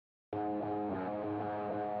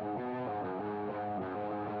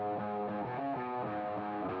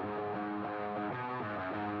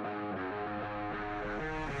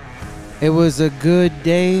It was a good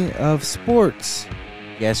day of sports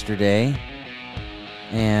yesterday,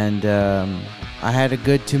 and I had a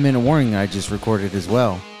good 2-minute warning I just recorded as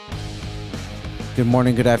well. Good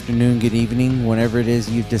morning, good afternoon, good evening, whenever it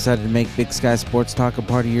is you've decided to make Big Sky Sports Talk a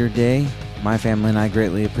part of your day. My family and I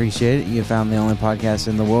greatly appreciate it. You found the only podcast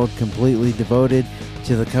in the world completely devoted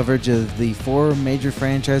to the coverage of the 4 major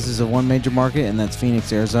franchises of one major market, and that's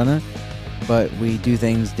Phoenix, Arizona. But we do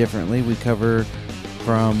things differently. We cover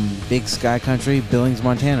from Big Sky Country, Billings,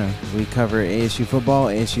 Montana. We cover ASU football,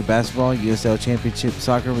 ASU basketball, USL Championship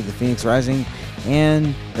soccer with the Phoenix Rising,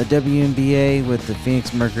 and the WNBA with the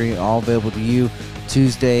Phoenix Mercury, all available to you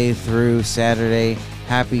Tuesday through Saturday.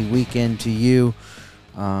 Happy weekend to you.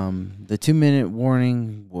 The 2-minute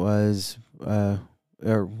warning was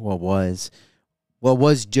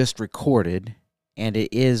just recorded, and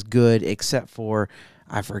it is good, except for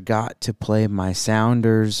I forgot to play my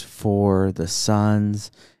sounders for the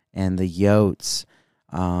Suns and the Yotes,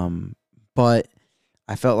 but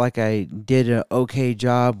I felt like I did an okay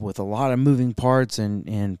job with a lot of moving parts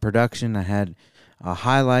and production. I had a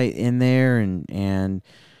highlight in there, and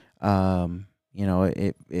you know,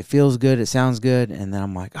 it feels good, it sounds good, and then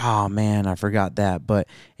I'm like, oh man, I forgot that. But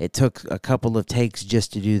it took a couple of takes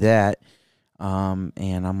just to do that,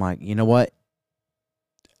 and I'm like, you know what,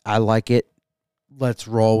 I like it. Let's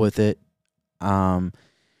roll with it.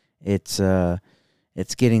 It's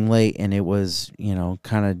getting late, and it was, you know,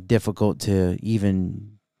 kind of difficult to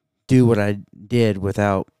even do what I did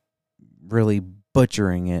without really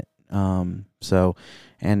butchering it. So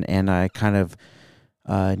I kind of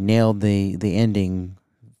nailed the ending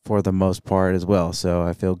for the most part as well. So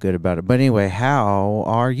I feel good about it. But anyway, how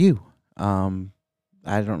are you? I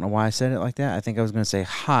don't know why I said it like that. I think I was going to say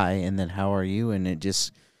hi and then how are you, and it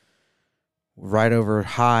just right over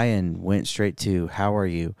hi and went straight to how are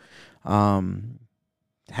you.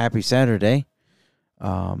 Happy Saturday.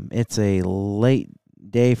 It's a late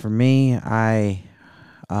day for me.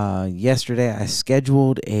 Yesterday I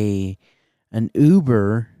scheduled an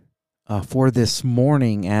Uber for this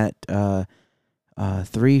morning at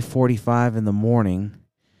 3:45 in the morning.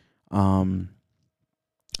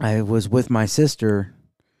 I was with my sister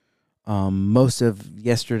most of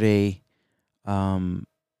yesterday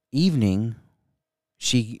evening.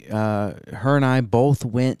 Her and I both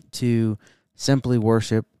went to Simply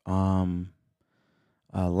Worship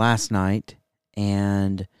last night,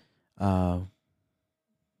 and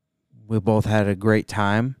we both had a great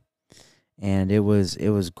time, and it was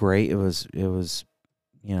great. It was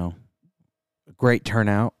you know, a great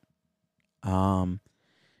turnout. And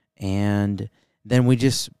then we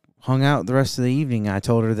just hung out the rest of the evening. I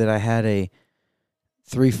told her that I had a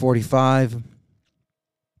 3:45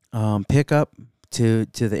 pickup to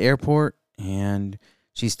the airport, and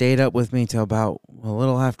she stayed up with me till about a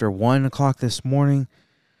little after 1 o'clock this morning.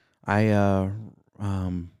 I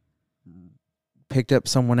picked up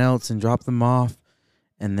someone else and dropped them off,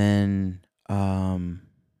 and then I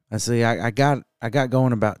got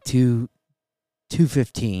going about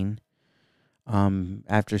 2:15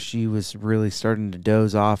 after she was really starting to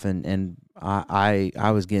doze off, and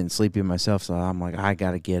I was getting sleepy myself, so I'm like, I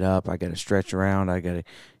got to get up, I got to stretch around, I got to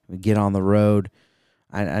get on the road.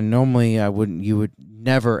 I normally you would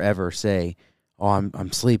never ever say, oh,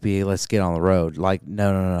 I'm sleepy, let's get on the road. Like,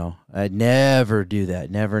 no. I'd never do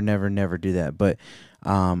that. Never do that. But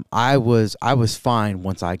I was fine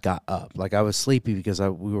once I got up. Like, I was sleepy because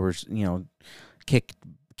we were, you know, kicked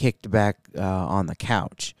back on the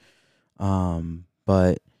couch.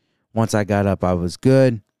 But once I got up, I was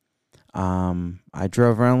good. I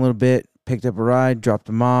drove around a little bit, picked up a ride, dropped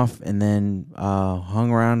them off, and then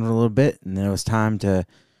hung around a little bit, and then it was time to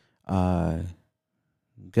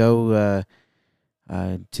go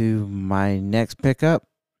to my next pickup.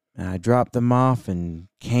 And I dropped them off and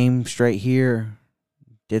came straight here,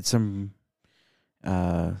 did some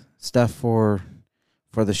stuff for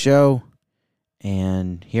the show,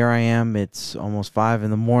 and here I am. It's almost 5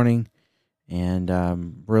 in the morning, and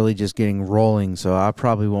I'm really just getting rolling, so I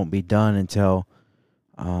probably won't be done until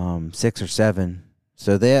 6 or 7.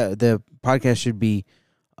 So the podcast should be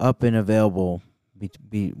up and available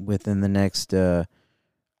be within the next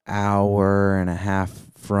hour and a half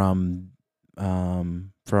from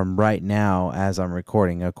right now as I'm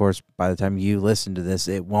recording. Of course, by the time you listen to this,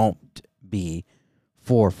 it won't be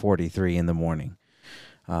 4:43 in the morning.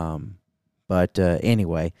 But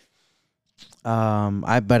anyway,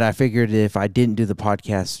 I figured if I didn't do the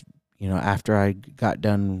podcast, you know, after I got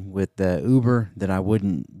done with the Uber, then I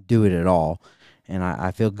wouldn't do it at all. And I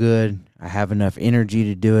feel good. I have enough energy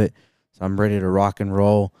to do it, so I'm ready to rock and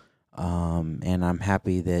roll. And I'm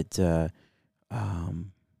happy that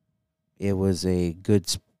it was a good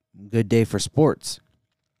day for sports.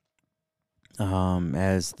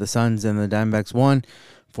 As the Suns and the Diamondbacks won,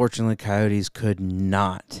 fortunately, Coyotes could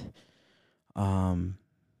not.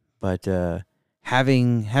 But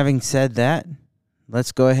having said that,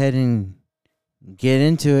 let's go ahead and get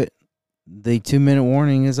into it. The 2-minute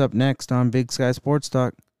warning is up next on Big Sky Sports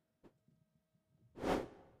Talk.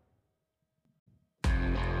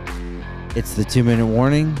 It's the 2-minute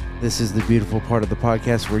warning. This is the beautiful part of the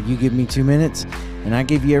podcast where you give me 2 minutes and I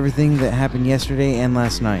give you everything that happened yesterday and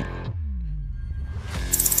last night.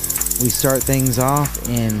 We start things off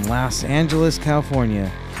in Los Angeles, California.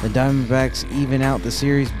 The Diamondbacks even out the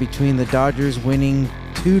series between the Dodgers, winning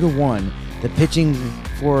 2-1. The pitching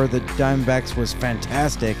for the Diamondbacks was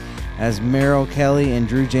fantastic as Merrill Kelly and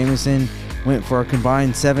Drew Jameson went for a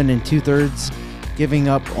combined 7 2/3, giving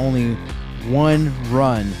up only 1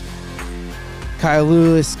 run. Kyle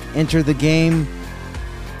Lewis entered the game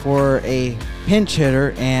for a pinch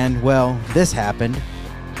hitter, and, well, this happened.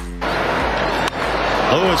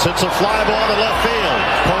 Lewis hits a fly ball to left field.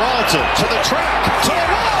 Peralta to the track, to the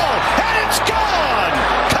wall, and it's gone!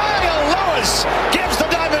 Kyle Lewis gives the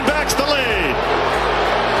Diamondbacks the lead.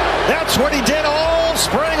 That's what he did all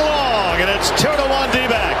spring long, and it's 2-1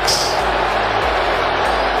 D-backs.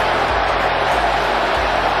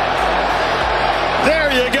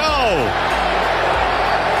 There you go.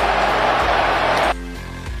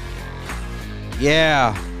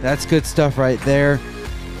 Yeah, that's good stuff right there.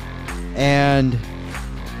 And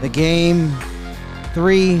the game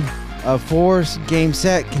 3 of 4 game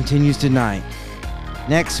set continues tonight.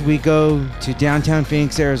 Next, we go to downtown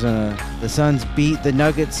Phoenix, Arizona. The Suns beat the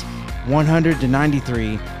Nuggets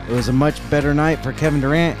 100-93. It was a much better night for Kevin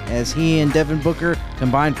Durant as he and Devin Booker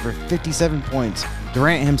combined for 57 points.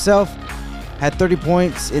 Durant himself had 30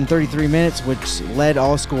 points in 33 minutes, which led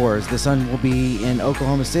all scorers. The Sun will be in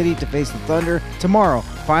Oklahoma City to face the Thunder tomorrow.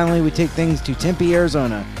 Finally, we take things to Tempe,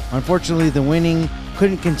 Arizona. Unfortunately, the winning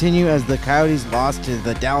couldn't continue as the Coyotes lost to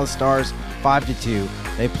the Dallas Stars 5-2.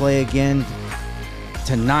 They play again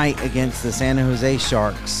tonight against the San Jose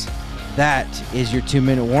Sharks. That is your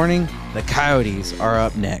 2-minute warning. The Coyotes are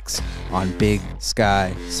up next on Big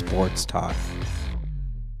Sky Sports Talk.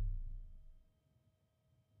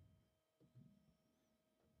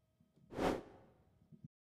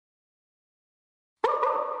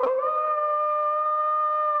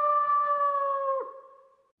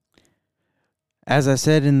 As I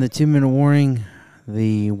said in the 2-minute warning,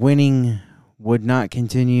 the winning would not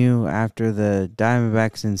continue after the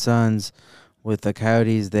Diamondbacks and Suns. With the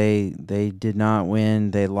Coyotes, they did not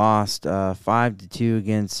win. They lost 5-2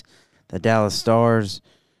 against the Dallas Stars.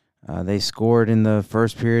 They scored in the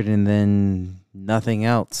first period and then nothing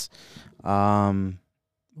else. 1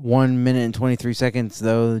 minute and 23 seconds,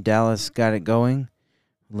 though, Dallas got it going,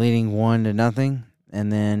 leading 1-0.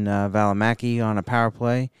 And then Valimaki on a power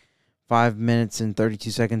play, 5 minutes and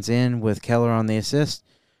 32 seconds in with Keller on the assist,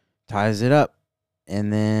 ties it up.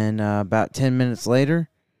 And then about 10 minutes later,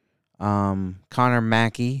 Connor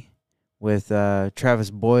Mackey with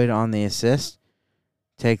Travis Boyd on the assist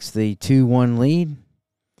takes the 2-1 lead.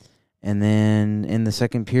 And then in the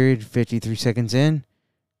second period, 53 seconds in,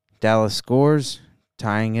 Dallas scores,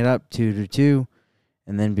 tying it up 2-2.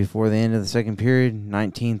 And then before the end of the second period,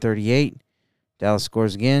 19:38, Dallas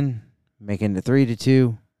scores again, making it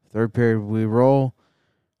 3-2. Third period, we roll.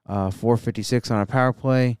 4:56 on a power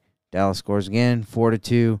play. Dallas scores again,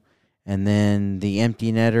 4-2. And then the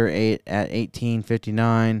empty netter at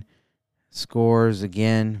 18:59 scores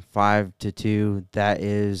again, 5-2. That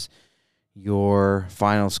is your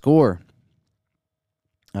final score.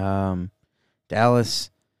 Dallas,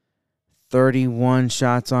 31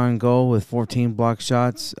 shots on goal with 14 block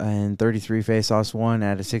shots and 33 faceoffs won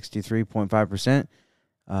at a 63.5%.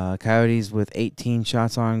 Coyotes with 18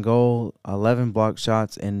 shots on goal, 11 block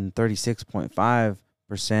shots, and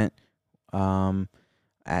 36.5%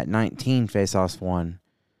 at 19 faceoffs won.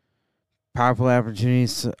 Power play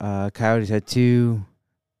opportunities, Coyotes had 2.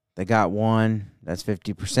 They got 1. That's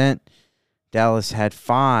 50%. Dallas had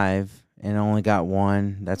 5 and only got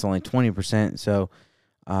 1. That's only 20%. So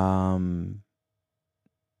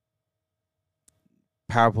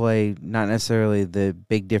power play, not necessarily the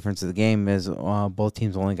big difference of the game, is both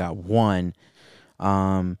teams only got 1.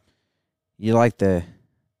 You like the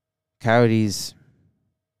Coyotes,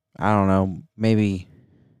 I don't know, maybe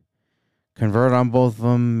convert on both of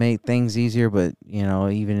them, make things easier, but, you know,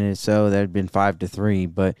 even if so, that had been 5-3.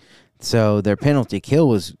 But so their penalty kill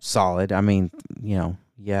was solid. I mean, you know,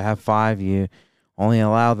 you have 5, you only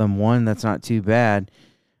allow them 1. That's not too bad.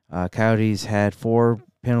 Coyotes had 4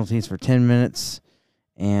 penalties for 10 minutes,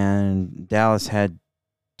 and Dallas had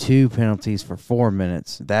 2 penalties for 4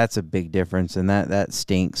 minutes. That's a big difference, and that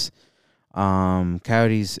stinks.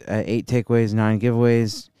 Coyotes 8 takeaways, 9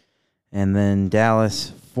 giveaways, and then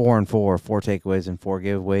Dallas 4-4, 4 takeaways and 4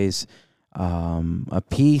 giveaways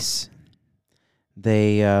apiece.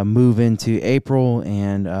 They move into April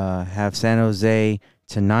and have San Jose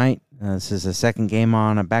tonight. This is the second game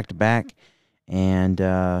on a back-to-back, and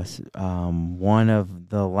one of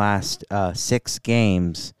the last 6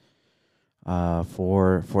 games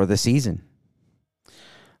for the season.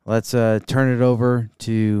 Let's turn it over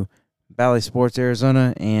to Valley Sports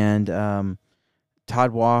Arizona and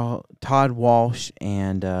Todd Walsh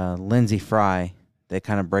and Lindsey Fry. They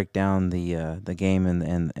kind of break down the game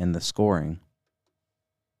and the scoring.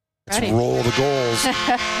 Let's roll the goals.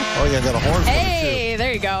 Oh, yeah, got a horn. Hey,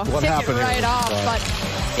 there you go. What happened it right here? off.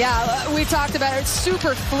 But, yeah, we talked about it.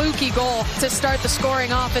 Super fluky goal to start the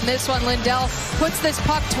scoring off in this one. Lindell puts this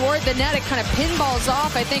puck toward the net. It kind of pinballs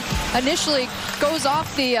off. I think initially goes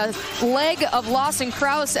off the leg of Lawson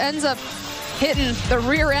Krause, ends up hitting the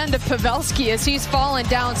rear end of Pavelski as he's fallen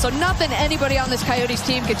down. So nothing anybody on this Coyotes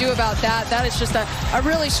team could do about that. That is just a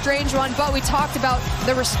really strange one. But we talked about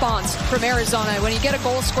the response from Arizona. When you get a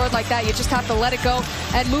goal scored like that, you just have to let it go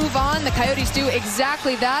and move on. The Coyotes do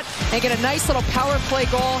exactly that and get a nice little power play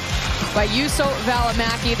goal by Juuso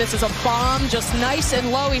Välimäki. This is a bomb, just nice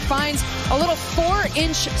and low. He finds a little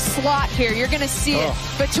 4-inch slot here. You're going to see it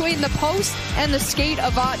between the post and the skate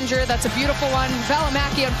of Ottinger. That's a beautiful one.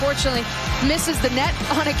 Välimäki, unfortunately, misses the net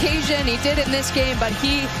on occasion. He did in this game, but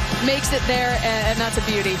he makes it there, and that's a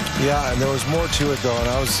beauty. Yeah, and there was more to it, though, and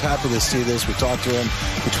I was happy to see this. We talked to him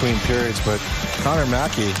between periods, but Connor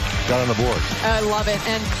Mackey got on the board. I love it.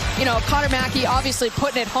 And, you know, Connor Mackey obviously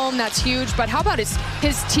putting it home. That's huge. But how about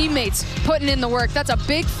his teammates putting in the work? That's a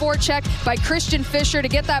big forecheck by Christian Fischer to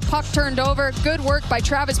get that puck turned over. Good work by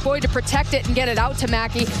Travis Boyd to protect it and get it out to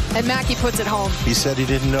Mackey, and Mackey puts it home. He said he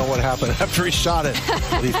didn't know what happened after he shot it,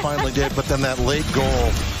 but he finally did. But then that late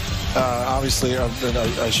goal, obviously,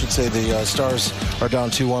 I should say the Stars are down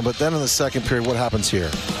 2-1. But then in the second period, what happens here?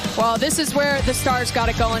 Well, this is where the Stars got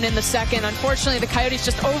it going in the second. Unfortunately, the Coyotes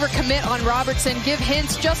just overcommit on Robertson, give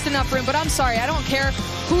Hintz just enough room. But I'm sorry, I don't care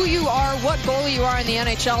who you are, what goalie you are in the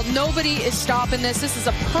NHL. Nobody is stopping this. This is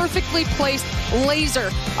a perfectly placed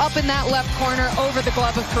laser up in that left corner over the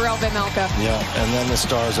glove of Karel Vejmelka. Yeah, and then the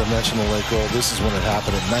Stars, I mentioned the late goal. This is when it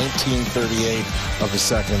happened at 19:38 of the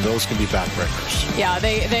second. Those can be backbreakers. Yeah,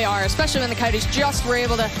 they are, especially when the Coyotes just were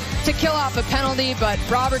able to kill off a penalty. But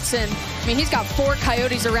Robertson, I mean, he's got 4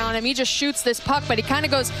 Coyotes around him. He just shoots this puck, but he kind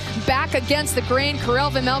of goes back against the grain. Karel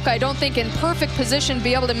Vejmelka, I don't think in perfect position to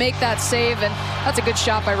be able to make that save, and that's a good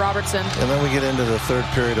shot by Robertson. And then we get into the third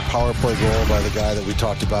period, a power play goal by the guy that we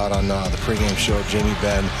talked about on the pregame show, Jamie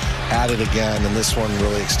Benn, added again, and this one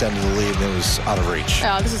really extended the lead, and it was out of reach.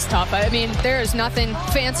 Oh, this is tough. I mean, there is nothing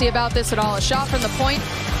fancy about this at all. A shot from the point,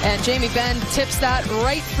 and Jamie Benn tips that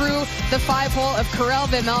right through the 5-hole of Karel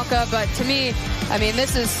Vejmelka. But to me, I mean,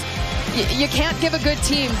 this is... You can't give a good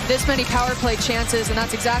team this many power play chances, and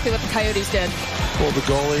that's exactly what the Coyotes did. Well, the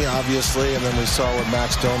goalie, obviously, and then we saw what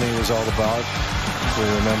Max Domi was all about. We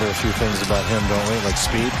remember a few things about him, don't we? Like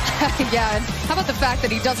speed. Yeah, and how about the fact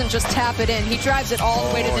that he doesn't just tap it in? He drives it all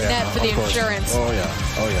the way to the net for the insurance. Oh, yeah.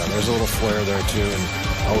 There's a little flair there, too, and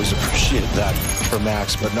always appreciate that for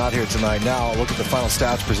Max, but not here tonight. Now, I'll look at the final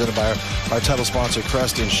stats presented by our title sponsor,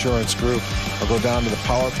 Crest Insurance Group. I'll go down to the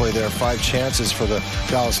power play there. 5 chances for the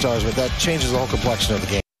Dallas Stars, but that changes the whole complexion of the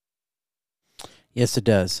game. Yes, it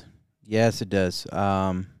does.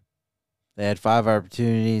 They had 5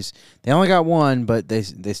 opportunities. They only got 1, but they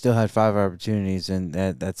still had 5 opportunities, and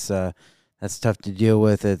that's tough to deal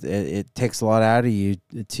with. It takes a lot out of you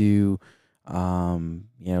to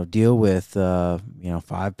deal with 5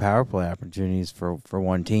 power play opportunities for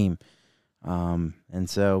one team. And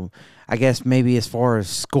so I guess maybe as far as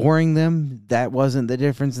scoring them, that wasn't the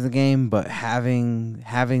difference in the game, but having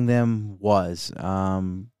them was.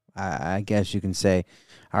 I guess you can say.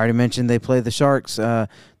 I already mentioned they played the Sharks. Their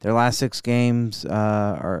last 6 games,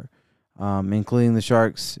 including the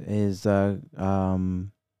Sharks, is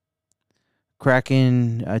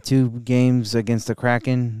Kraken. 2 games against the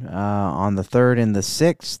Kraken on the 3rd and the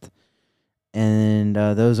 6th, and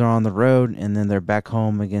those are on the road. And then they're back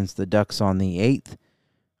home against the Ducks on the 8th.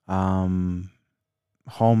 Home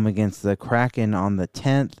against the Kraken on the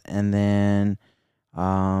 10th, and then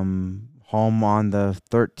home on the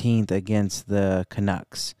 13th against the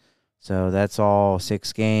Canucks. So that's all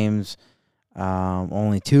 6 games.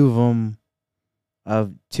 Only 2 of them,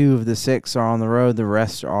 of 2 of the 6 are on the road. The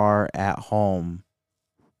rest are at home.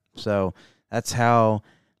 So that's how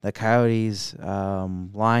the Coyotes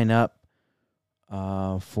line up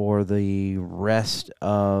for the rest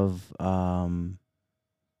of the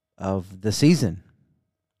season.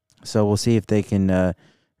 So we'll see if they can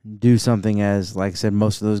do something. As like I said,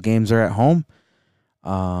 most of those games are at home.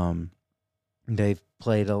 They've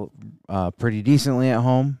played pretty decently at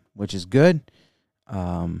home, which is good.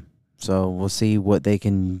 So we'll see what they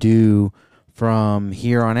can do from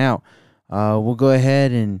here on out. We'll go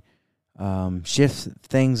ahead and shift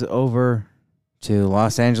things over to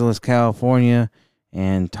Los Angeles, California,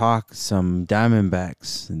 and talk some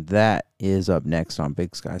Diamondbacks. That is up next on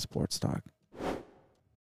Big Sky Sports Talk.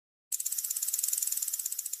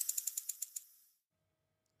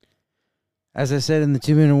 As I said in the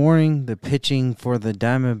 2-minute warning, the pitching for the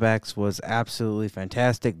Diamondbacks was absolutely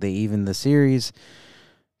fantastic. They evened the series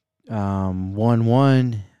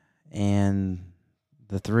 1-1, and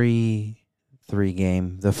the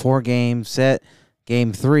 4-game set.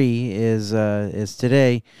 Game 3 is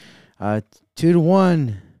today.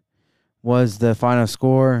 2-1 was the final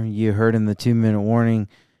score. You heard in the 2-minute warning.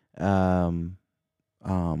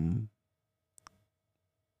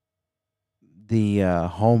 The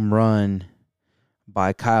home run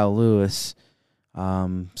by Kyle Lewis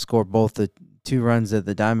scored both the 2 runs that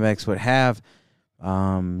the Diamondbacks would have.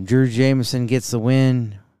 Drew Jameson gets the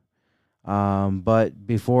win. But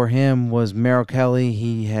before him was Merrill Kelly.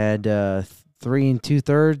 He had 3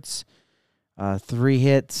 2/3, 3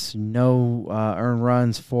 hits, no earned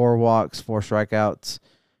runs, 4 walks, 4 strikeouts.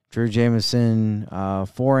 Drew Jameson,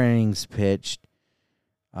 4 innings pitched,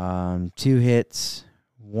 2 hits,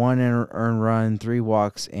 1 earned run, 3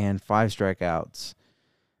 walks, and 5 strikeouts.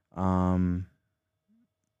 And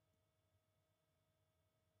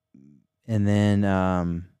then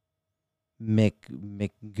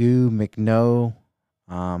McNo,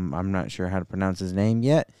 I'm not sure how to pronounce his name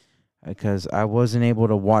yet because I wasn't able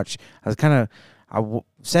to watch. I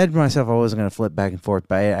said to myself I wasn't going to flip back and forth,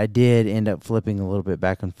 but I did end up flipping a little bit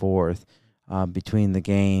back and forth between the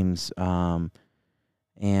games.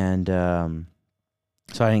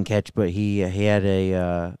 So I didn't catch, but he had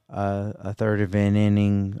a third of an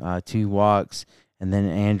inning, 2 walks, and then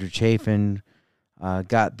Andrew Chafin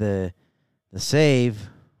got the save.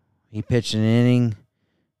 He pitched an inning,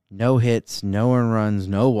 no hits, no earned runs,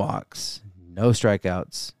 no walks, no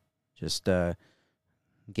strikeouts, just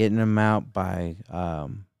getting them out by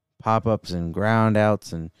pop-ups and ground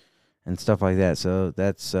outs and stuff like that. So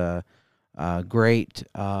that's great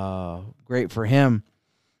for him.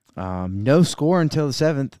 No score until the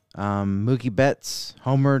 7th. Mookie Betts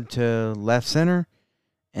homered to left center.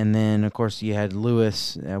 And then, of course, you had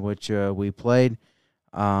Lewis, which we played,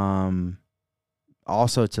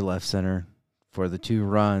 also to left center for the 2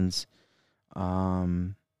 runs.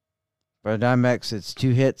 For the Diamondbacks, it's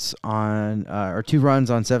 2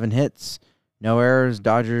 runs on 7 hits. No errors.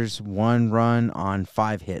 Dodgers, 1 run on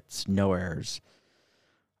 5 hits. No errors.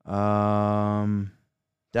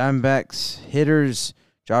 Diamondbacks hitters,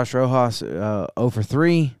 Josh Rojas, 0 for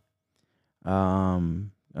 3.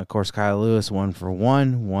 Of course, Kyle Lewis, 1 for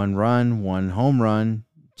 1. 1 run, 1 home run,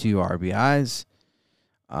 2 RBIs.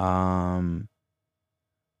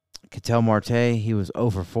 Ketel Marte, he was 0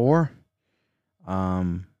 for 4.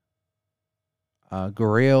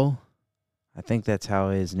 Gurriel, I think that's how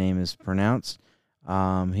his name is pronounced.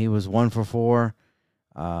 He was 1 for 4.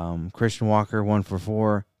 Christian Walker, 1 for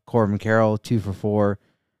 4. Corbin Carroll, 2 for 4.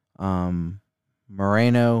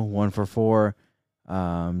 Moreno, 1 for 4.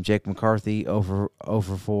 Jake McCarthy, 0 for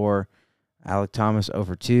 4. Alec Thomas, 0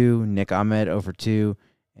 for 2. Nick Ahmed, 0 for 2.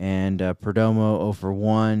 And Perdomo, 0 for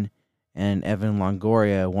 1. And Evan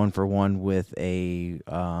Longoria, 1 for 1 with a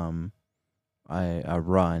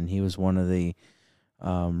run. He was one of the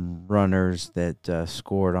runners that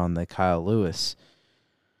scored on the Kyle Lewis.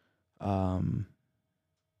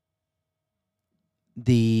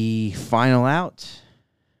 The final out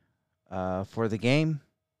for the game,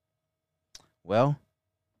 well,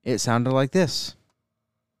 it sounded like this.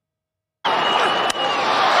 Left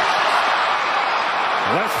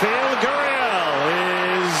field,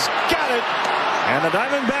 Gurriel is got it. And the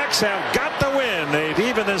Diamondbacks have got the win. They've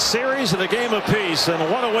evened this series in a game apiece.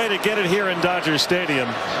 And what a way to get it here in Dodger Stadium.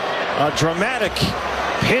 A dramatic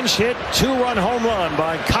pinch hit, 2-run home run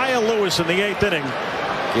by Kyle Lewis in the 8th inning.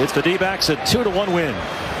 It's the D-backs a 2-1 win.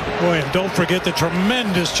 Boy, and don't forget the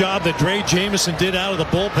tremendous job that Dre Jameson did out of the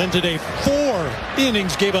bullpen today. 4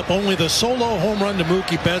 innings, gave up only the solo home run to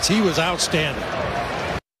Mookie Betts. He was outstanding.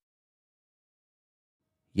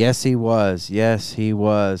 Yes, he was.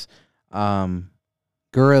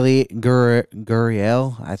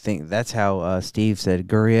 Gurriel, I think that's how Steve said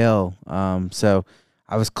Gurriel. So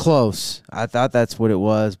I was close. I thought that's what it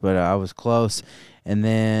was, but I was close. And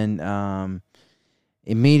then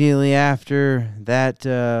immediately after that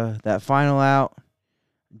that final out,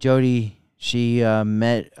 Jody, she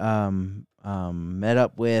met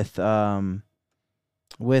up with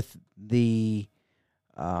the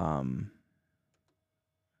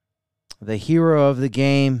hero of the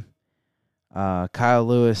game, Kyle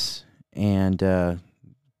Lewis, and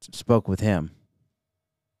spoke with him.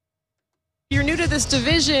 You're new to this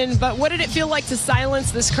division, but what did it feel like to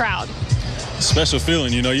silence this crowd? Special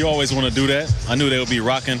feeling, you always want to do that. I knew they would be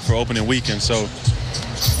rocking for opening weekend, so,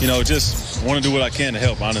 just want to do what I can to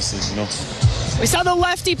help, honestly, We saw the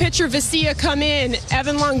lefty pitcher Vesia come in.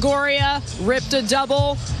 Evan Longoria ripped a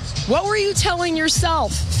double. What were you telling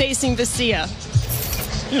yourself facing Vesia?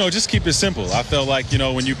 Just keep it simple. I felt like,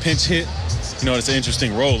 when you pinch hit, it's an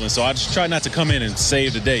interesting role. And so I just try not to come in and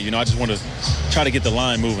save the day. I just want to try to get the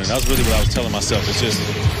line moving. That was really what I was telling myself. It's just,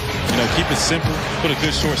 keep it simple, put a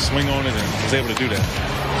good short swing on it, and I was able to do that.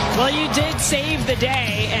 Well, you did save the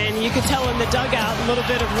day, and you could tell in the dugout a little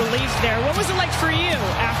bit of relief there. What was it like for you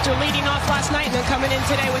after leading off last night and then coming in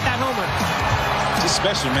today with that homer? Just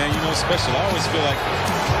special, man. Special. I always feel like,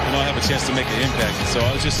 I have a chance to make an impact. And so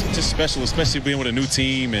I was just special, especially being with a new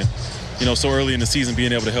team and, so early in the season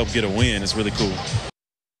being able to help get a win is really cool.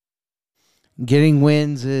 Getting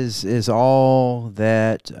wins is all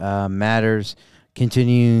that matters.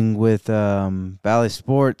 Continuing with Valley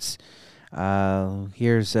Sports,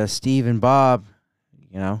 here's Steve and Bob,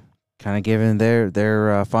 kind of giving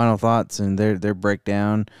their final thoughts and their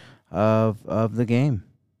breakdown of the game.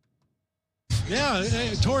 Yeah,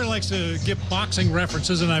 Tori likes to give boxing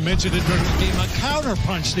references, and I mentioned it during the game. A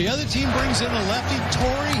counterpunch. The other team brings in a lefty.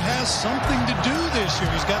 Tori has something to do this year.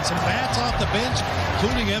 He's got some bats off the bench,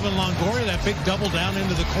 including Evan Longoria, that big double down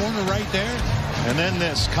into the corner right there. And then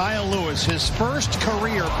this, Kyle Lewis, his first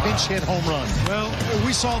career pinch hit home run. Well,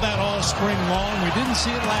 we saw that all spring long. We didn't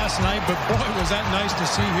see it last night, but boy, was that nice to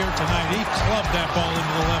see here tonight. He clubbed that ball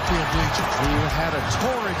into the left field bleacher. Who had a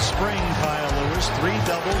torrid spring, Kyle Lewis. 3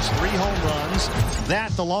 doubles, 3 home runs. That,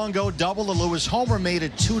 the Longo double, the Lewis homer made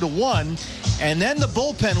it 2-1. And then the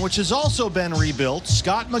bullpen, which has also been rebuilt.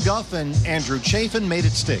 Scott McGuff and Andrew Chafin made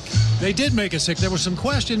it stick. They did make it stick. There was some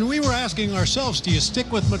question. We were asking ourselves, do you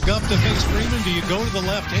stick with McGuff to face Freeman? Do you go to the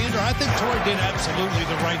left-hander? I think Tori did absolutely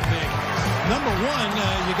the right thing. Number one,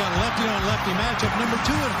 you got lefty-on-lefty matchup. Number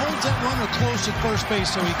two, it holds that runner close at first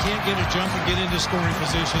base so he can't get a jump and get into scoring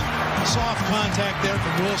position. Soft contact there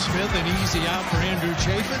from Will Smith, and easy out for Andrew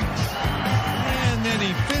Chafin. And then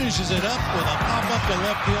he finishes it up with a pop-up to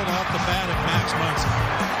left field off the bat of Max Munson.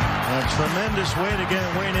 A tremendous way to get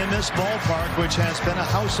a win in this ballpark, which has been a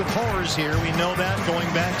house of horrors here. We know that going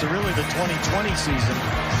back to really the 2020 season.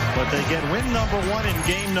 But they get win number 1 in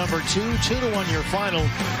game number 2, 2-1 your final.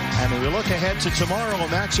 And we look ahead to tomorrow, a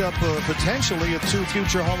matchup potentially of 2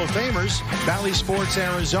 future Hall of Famers. Valley Sports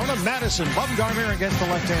Arizona, Madison Bumgarner against the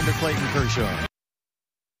left-hander Clayton Kershaw.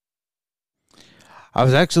 I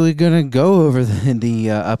was actually going to go over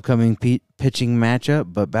the upcoming pitching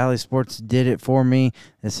matchup, but Valley Sports did it for me.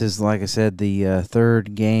 This is, like I said, the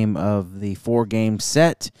third game of the 4-game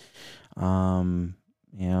set. So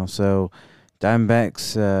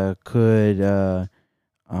Diamondbacks could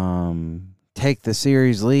take the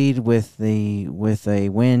series lead with a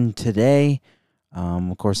win today.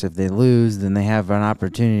 Of course, if they lose, then they have an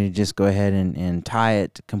opportunity to just go ahead and tie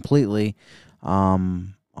it completely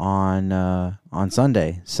on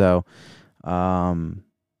Sunday. So,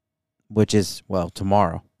 which is, well,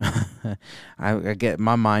 tomorrow. I get,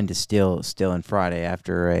 my mind is still in Friday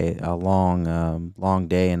after a long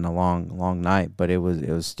day and a long night, but it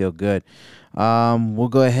was still good. We'll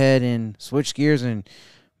go ahead and switch gears and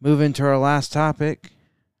move into our last topic.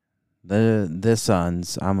 The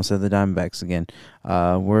Suns. I almost said the Diamondbacks again.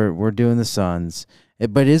 We're doing the Suns.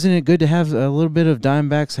 But isn't it good to have a little bit of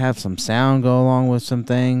Diamondbacks, have some sound go along with some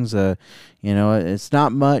things? It's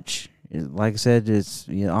not much. Like I said, it's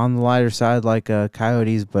on the lighter side like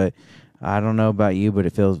Coyotes, but I don't know about you, but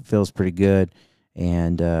it feels pretty good.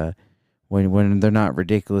 And when they're not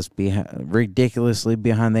ridiculously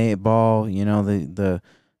behind the 8 ball, the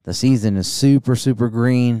season is super, super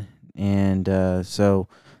green. And so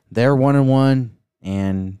they're 1-1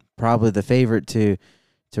 and probably the favorite to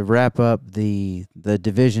wrap up the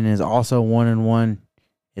division is also 1-1.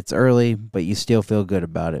 It's early, but you still feel good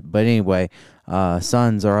about it. But anyway,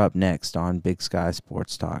 Suns are up next on Big Sky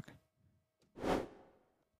Sports Talk.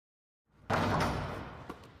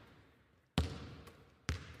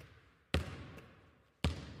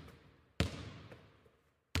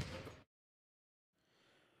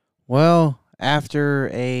 Well, after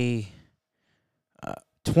a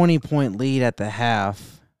 20-point lead at the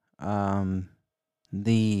half,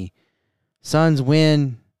 the Suns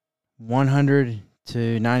win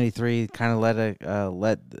 100-93. Kind of let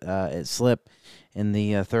it slip in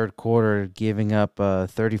the third quarter, giving up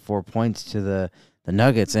 34 points to the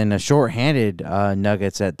Nuggets, and a shorthanded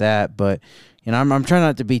Nuggets at that. But I'm trying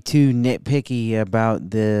not to be too nitpicky about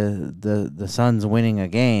the Suns winning a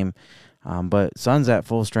game, but Suns at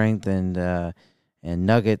full strength and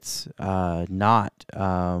Nuggets not.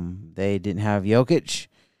 They didn't have Jokic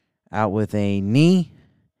out with a knee,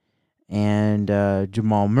 and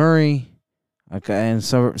Jamal Murray, and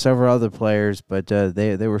several other players, but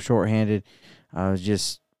they were shorthanded. It was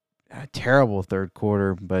just a terrible third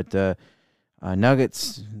quarter, but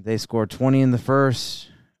Nuggets, they scored 20 in the first,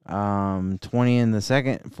 20 in the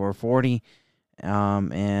second for 40,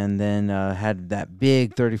 and then had that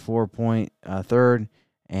big 34-point third,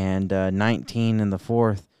 and 19 in the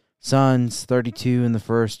fourth. Suns 32 in the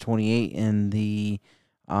first, 28 in the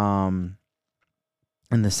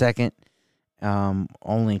second,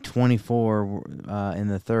 only 24 in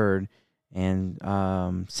the third, and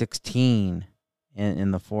 16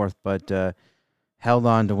 in the fourth, but held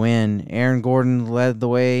on to win. Aaron Gordon led the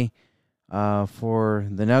way for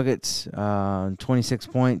the Nuggets, 26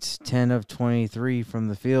 points, 10 of 23 from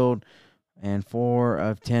the field, and 4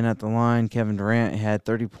 of 10 at the line. Kevin Durant had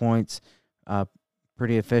 30 points,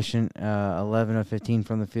 pretty efficient, 11 of 15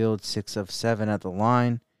 from the field, 6 of 7 at the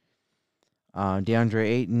line. DeAndre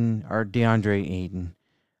Ayton,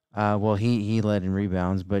 well, he led in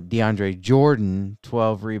rebounds, but DeAndre Jordan,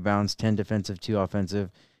 12 rebounds, 10 defensive, 2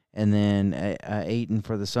 offensive. And then Ayton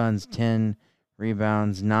for the Suns, 10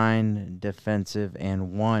 rebounds, 9 defensive,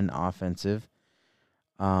 and 1 offensive.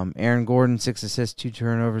 Aaron Gordon, 6 assists, 2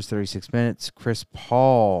 turnovers, 36 minutes. Chris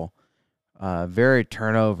Paul, very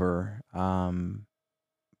turnover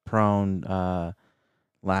prone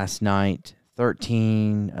last night.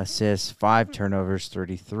 13 assists, 5 turnovers,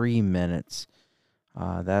 33 minutes.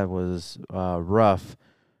 That was rough.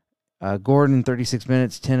 Gordon, 36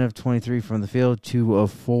 minutes, 10 of 23 from the field, 2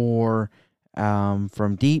 of 4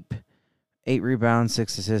 from deep, 8 rebounds,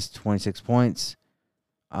 6 assists, 26 points.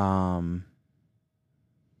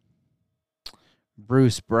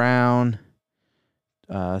 Bruce Brown,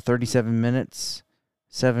 37 minutes,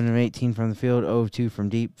 7 of 18 from the field, 0 of 2 from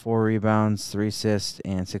deep, 4 rebounds, 3 assists,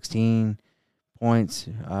 and 16 points.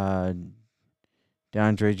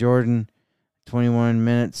 DeAndre Jordan, 21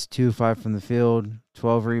 minutes, 2 of 5 from the field,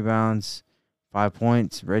 12 rebounds, 5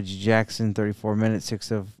 points. Reggie Jackson, 34 minutes,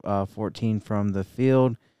 6 of 14 from the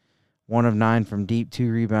field, 1 of 9 from deep,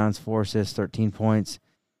 2 rebounds, 4 assists, 13 points.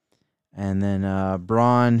 And then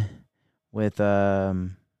Braun with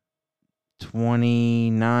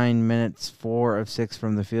 29 minutes, 4 of 6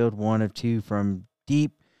 from the field, 1 of 2 from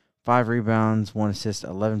deep, 5 rebounds, 1 assist,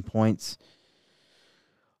 11 points.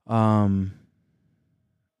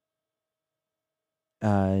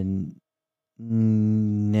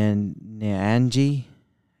 Nyanji,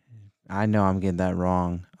 I know I'm getting that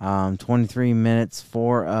wrong. 23 minutes,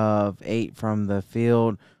 4 of 8 from the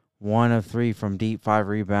field, 1 of 3 from deep, 5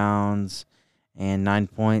 rebounds, and 9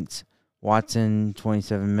 points. Watson,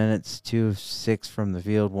 27 minutes, 2 of 6 from the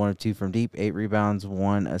field, 1 of 2 from deep, 8 rebounds,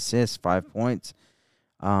 1 assist, 5 points.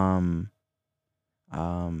 Oh,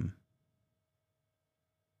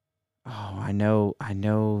 I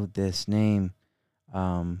know this name.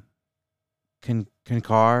 Kansar.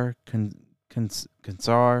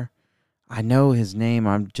 I know his name.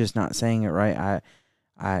 I'm just not saying it right.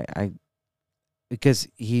 I because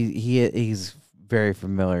he's very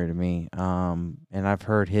familiar to me. And I've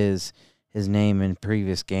heard his name in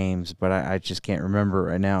previous games, but I just can't remember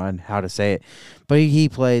right now and how to say it. But he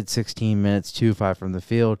played 16 minutes, 2 of 5 from the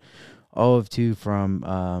field, 0 of 2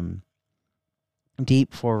 from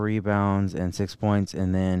deep, 4 rebounds and 6 points.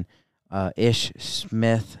 And then Ish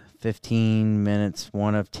Smith, 15 minutes,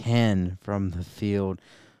 1 of 10 from the field,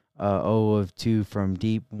 0 of 2 from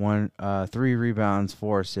deep, 3 rebounds,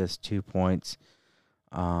 4 assists, 2 points.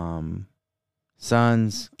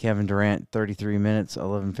 Suns, Kevin Durant, 33 minutes,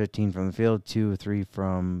 11-15 from the field, 2 of 3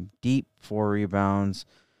 from deep, 4 rebounds,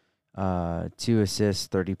 2 assists,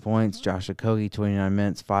 30 points. Josh Okogie, 29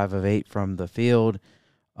 minutes, 5 of 8 from the field,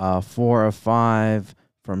 4 of 5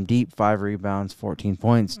 from deep, 5 rebounds, 14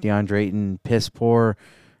 points. DeAndre Ayton, piss poor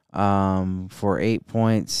for 8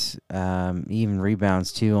 points, even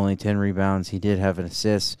rebounds too, only 10 rebounds. He did have an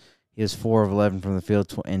assist. He was 4 of 11 from the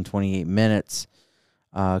field in 28 minutes.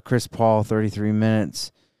 Chris Paul, 33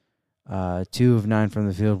 minutes, 2 of 9 from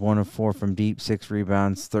the field, 1 of 4 from deep, 6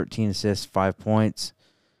 rebounds, 13 assists, 5 points.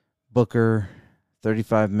 Booker,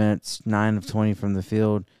 35 minutes, 9 of 20 from the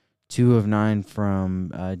field, 2 of 9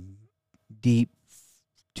 from deep,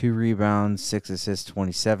 2 rebounds, 6 assists,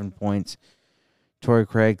 27 points. Torrey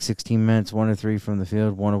Craig, 16 minutes, 1 of 3 from the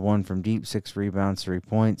field, 1 of 1 from deep, 6 rebounds, 3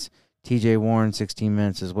 points. TJ Warren, 16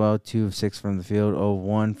 minutes as well, 2 of 6 from the field, 0 of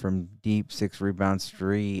 1 from deep, 6 rebounds,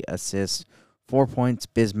 3 assists, 4 points.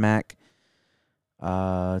 Bismack,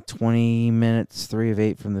 20 minutes, 3 of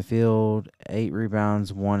 8 from the field, 8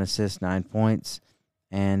 rebounds, 1 assist, 9 points.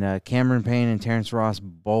 And Cameron Payne and Terrence Ross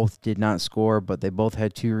both did not score, but they both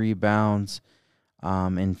had 2 rebounds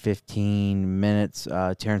in 15 minutes.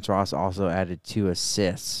 Terrence Ross also added 2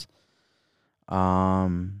 assists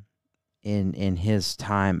in his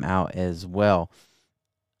time out as well.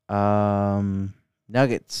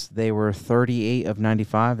 Nuggets, they were 38 of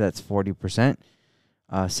 95. That's 40%.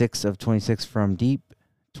 6 of 26 from deep,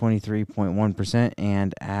 23.1%.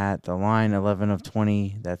 And at the line, 11 of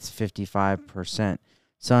 20. That's 55%.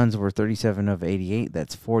 Suns were 37 of 88.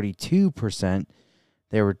 That's 42%.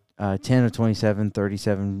 They were 10 of 27,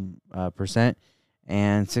 37%.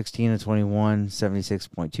 And 16 of 21,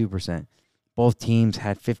 76.2%. Both teams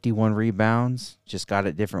had 51 rebounds, just got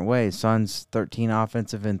it different ways. Suns 13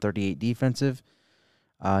 offensive and 38 defensive.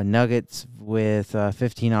 Nuggets with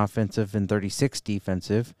 15 offensive and 36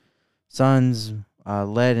 defensive. Suns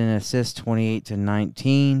led in assists 28 to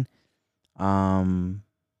 19.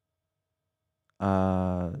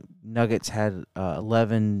 Nuggets had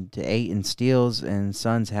 11 to 8 in steals, and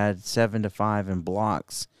Suns had 7 to 5 in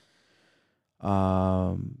blocks.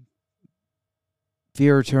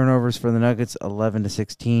 Fewer turnovers for the Nuggets, 11 to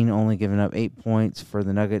 16, only giving up 8 points for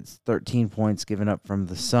the Nuggets, 13 points given up from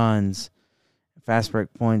the Suns. Fast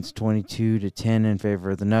break points, 22 to 10 in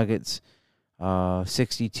favor of the Nuggets,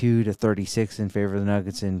 62 to 36 in favor of the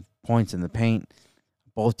Nuggets in points in the paint.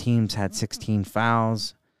 Both teams had 16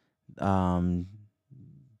 fouls. Denver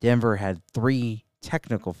had 3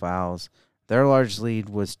 technical fouls. Their largest lead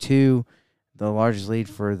was 2. The largest lead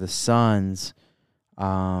for the Suns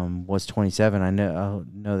was 27. I know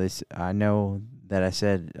that I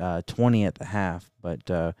said 20 at the half,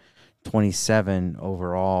 but 27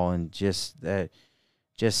 overall, and just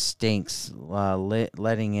stinks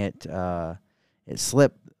letting it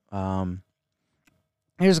slip.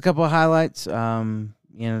 Here's a couple of highlights. From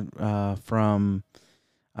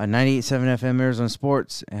 98.7 FM Arizona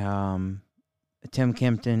Sports. Tim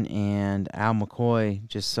Kempton and Al McCoy,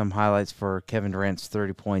 just some highlights for Kevin Durant's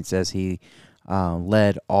 30 points as he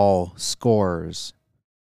led all scorers.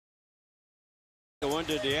 Go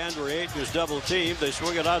into DeAndre Ayton's double team. They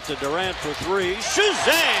swing it out to Durant for 3.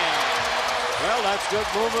 Shazam! Well, that's good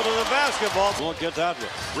movement of the basketball. Won't get that one.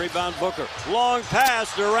 Rebound Booker. Long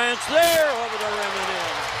pass. Durant's there over the rim and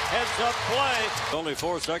in. Heads up play. Only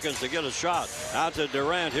 4 seconds to get a shot. Out to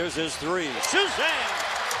Durant. Here's his 3.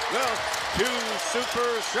 Shazam! Well, 2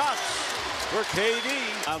 super shots for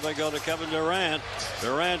KD. Now they go to Kevin Durant.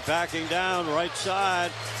 Durant backing down right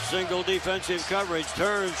side. Single defensive coverage.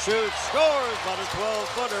 Turns, shoots, scores. About a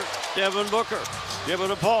 12-footer. Devin Booker. Give it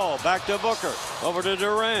to Paul. Back to Booker. Over to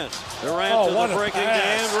Durant. Durant to the breaking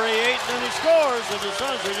DeAndre Ayton, and he scores. And the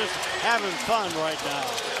Suns are just having fun right now.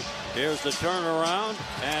 Here's the turnaround,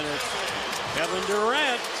 and it's Kevin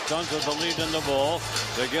Durant. Suns with the lead in the ball.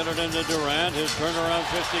 They get it into Durant. His turnaround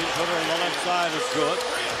 15-footer on the left side is good,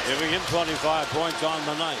 giving him 25 points on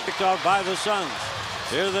the night. Picked off by the Suns.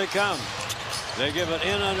 Here they come. They give it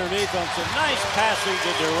in underneath on some nice passing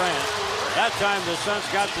to Durant. That time the Suns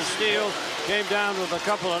got the steal. Came down with a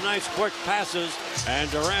couple of nice quick passes, and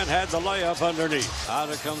Durant had the layup underneath. Out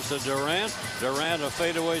it comes to Durant. Durant, a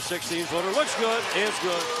fadeaway 16-footer. Looks good. Is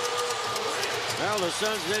good. Well, the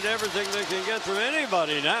Suns did everything they can get from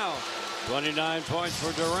anybody now. 29 points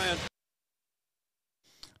for Durant.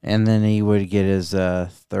 And then he would get his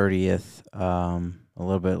 30th a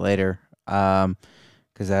little bit later, because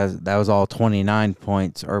that was all 29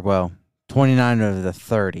 points, or, well, 29 of the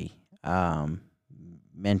 30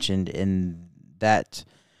 mentioned in that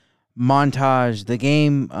montage. The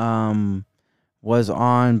game was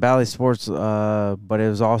on Bally Sports, but it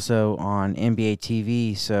was also on NBA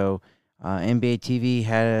TV. So NBA TV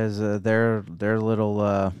has their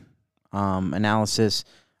little analysis.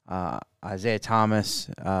 Isaiah Thomas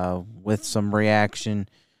with some reaction.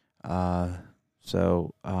 And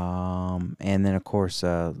then of course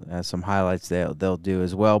some highlights they'll do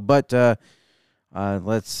as well. But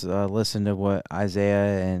let's listen to what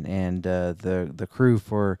Isaiah and the crew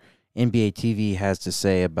for NBA TV has to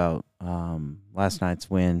say about last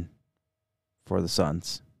night's win for the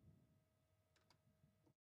Suns.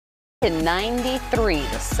 In 93,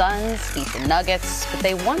 the Suns beat the Nuggets, but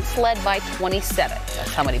they once led by 27.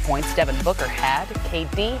 That's how many points Devin Booker had.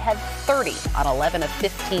 KD had 30 on 11 of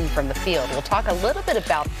 15 from the field. We'll talk a little bit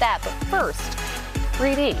about that, but first,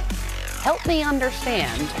 3D, help me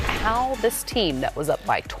understand how this team that was up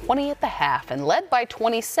by 20 at the half and led by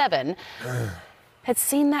 27 had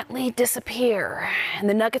seen that lead disappear, and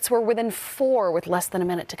the Nuggets were within 4 with less than a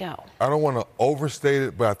minute to go. I don't want to overstate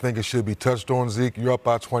it, but I think it should be touched on, Zeke. You're up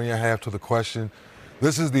by 20 and a half to the question.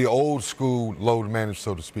 This is the old school load manage,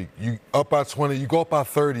 so to speak. You up by 20, you go up by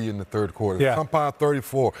 30 in the third quarter. Yeah. Come by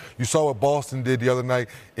 34. You saw what Boston did the other night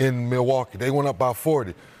in Milwaukee. They went up by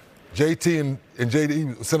 40. JT and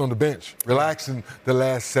JD sit on the bench, relaxing the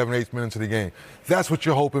last 7-8 minutes of the game. That's what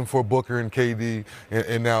you're hoping for Booker and KD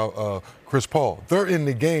and now Chris Paul. They're in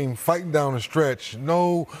the game, fighting down the stretch.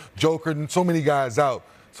 No Joker, and so many guys out.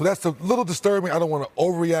 So that's a little disturbing. I don't want to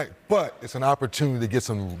overreact, but it's an opportunity to get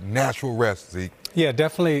some natural rest, Zeke. Yeah,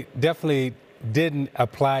 definitely didn't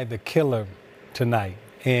apply the killer tonight.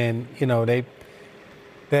 And, you know, they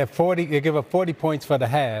give up 40 points for the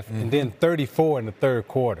half and then 34 in the third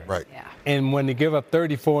quarter. Right. Yeah. And when they give up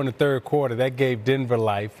 34 in the third quarter, that gave Denver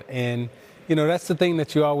life. And, you know, that's the thing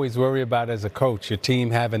that you always worry about as a coach, your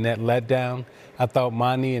team having that letdown. I thought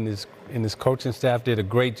Monty and his coaching staff did a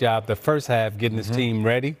great job the first half getting his team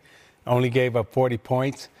ready. Only gave up 40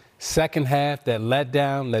 points. Second half, that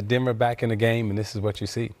letdown led Denver back in the game, and this is what you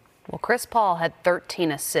see. Well, Chris Paul had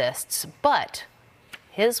 13 assists, but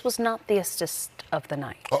his was not the assist of the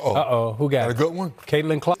night. Who got a good one?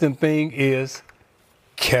 Caitlin Clark. The thing is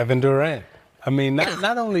Kevin Durant. I mean,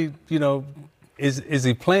 not only, you know, is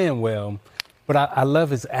he playing well, but I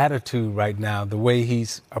love his attitude right now, the way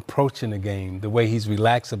he's approaching the game, the way he's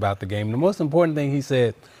relaxed about the game. The most important thing he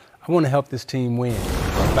said, I want to help this team win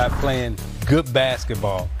by playing good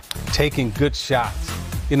basketball, taking good shots.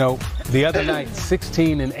 You know, the other night,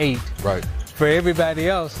 16 and 8. Right. For everybody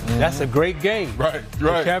else, that's a great game. Right.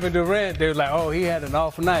 For Kevin Durant, they're like, oh, he had an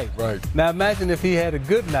off night. Right. Now imagine if he had a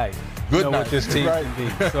good night. Good night. What this team can be.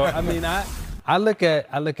 So I mean, I look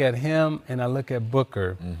at him and I look at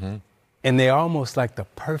Booker, and they're almost like the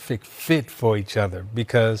perfect fit for each other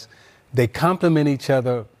because they complement each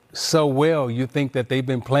other so well. You think that they've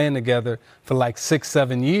been playing together for like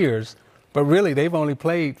 6-7 years. But really, they've only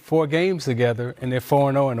played 4 games together, and they're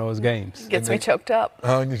 4-0 in those games. Gets me choked up.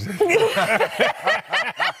 That's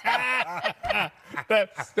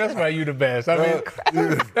why you the best. I mean,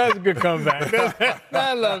 that's a good comeback.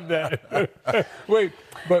 I love that. Wait,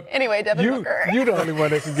 but anyway, Devin Booker. You're the only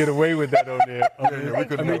one that can get away with that on there. I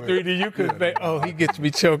mean, 3D, you could say, oh, he gets me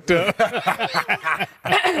choked up.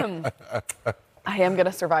 I am going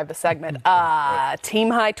to survive the segment. Team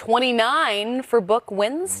high 29 for Book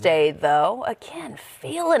Wednesday, though. Again,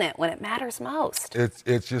 feeling it when it matters most.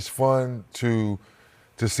 It's just fun to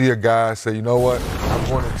see a guy say, you know what, I'm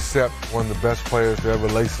going to accept one of the best players to ever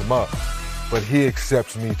lace him up, but he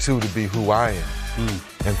accepts me too to be who I am.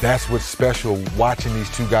 And that's what's special watching these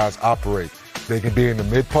two guys operate. They can be in the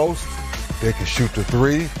mid-post, they can shoot the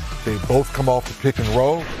 3, they both come off the pick and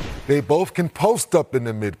roll, they both can post up in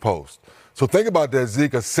the mid-post. So think about that,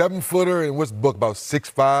 Zeke, a 7-footer and what's the Book, about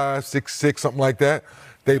 6'5", 6'6", something like that.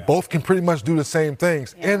 They both can pretty much do the same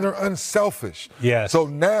things, and they're unselfish. Yes. So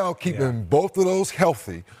now keeping both of those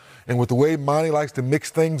healthy, and with the way Monty likes to mix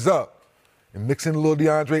things up, and mixing a little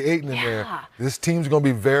DeAndre Ayton in there, this team's going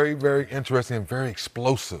to be very, very interesting and very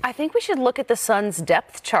explosive. I think we should look at the Suns'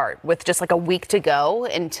 depth chart with just like a week to go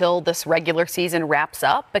until this regular season wraps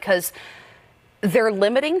up, because they're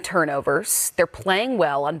limiting turnovers, they're playing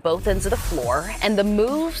well on both ends of the floor, and the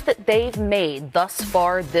moves that they've made thus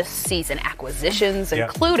far this season, acquisitions,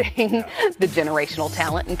 including the generational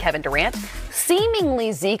talent in Kevin Durant,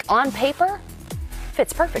 seemingly, Zeke, on paper,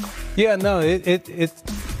 fits perfectly. Yeah, no, and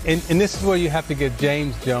this is where you have to give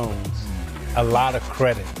James Jones a lot of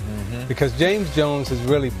credit, because James Jones has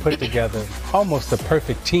really put together almost a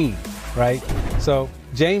perfect team, right? So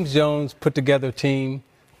James Jones put together a team,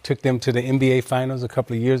 took them to the NBA Finals a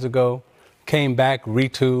couple of years ago, came back,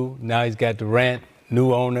 retooled. Now he's got Durant,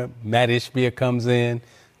 new owner, Matt Ishbia comes in,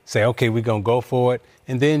 say, okay, we're going to go for it.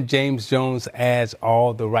 And then James Jones adds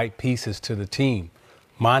all the right pieces to the team.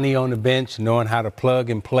 Monty on the bench, knowing how to plug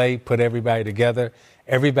and play, put everybody together.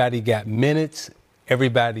 Everybody got minutes.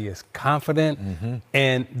 Everybody is confident.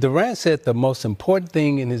 And Durant said the most important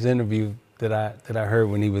thing in his interview that I heard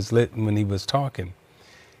when he was talking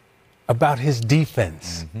about his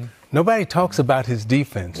defense. Nobody talks about his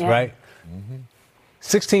defense, right?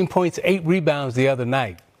 16 points, 8 rebounds the other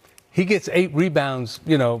night. He gets 8 rebounds,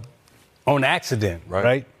 you know, on accident,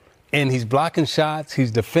 right? And he's blocking shots,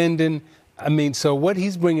 he's defending. I mean, so what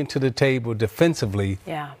he's bringing to the table defensively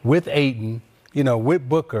with Ayton, you know, with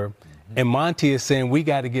Booker, and Monty is saying we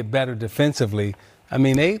got to get better defensively. I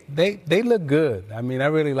mean, they look good. I mean, I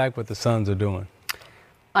really like what the Suns are doing.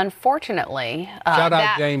 unfortunately, shout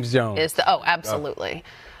out James Jones. Absolutely.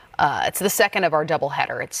 It's the second of our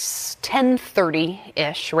doubleheader. It's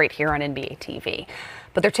 10:30-ish right here on NBA TV.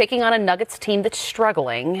 But they're taking on a Nuggets team that's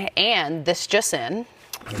struggling, and this just in,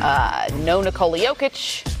 no Nikola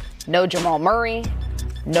Jokic, no Jamal Murray,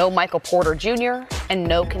 no Michael Porter Jr., and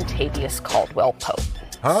no Kentavious Caldwell-Pope.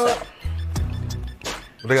 Huh?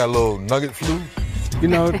 So they got a little Nugget flu? You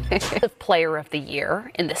know, Player of the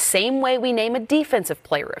Year in the same way we name a Defensive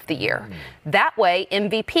Player of the Year. That way,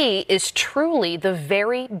 MVP is truly the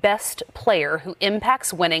very best player who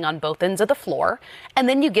impacts winning on both ends of the floor, and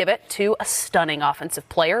then you give it to a stunning offensive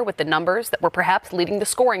player with the numbers that were perhaps leading the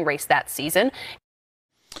scoring race that season.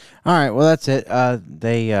 All right, well, that's it.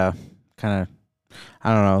 They kind of,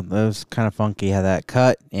 I don't know, it was kind of funky how that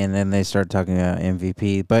cut, and then they started talking about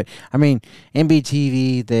MVP. But, I mean,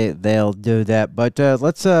 NBTV, they'll do that. But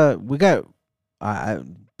let's, we got,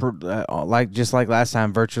 just like last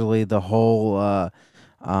time, virtually the whole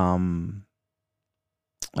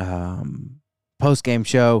post-game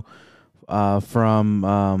show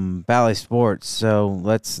from Bally Sports. So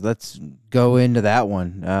let's go into that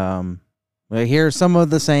one. We hear some of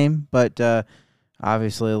the same, but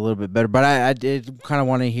obviously a little bit better. But I did kind of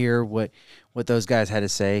want to hear what those guys had to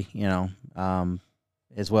say,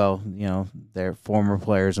 as well. They're former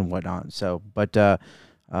players and whatnot. So, but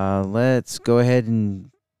let's go ahead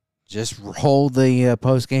and just roll the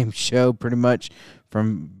post-game show pretty much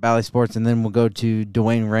from Bally Sports, and then we'll go to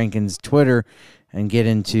Dwayne Rankin's Twitter and get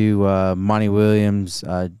into Monty Williams,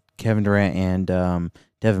 Kevin Durant, and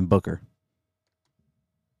Devin Booker.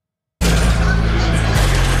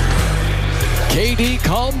 KD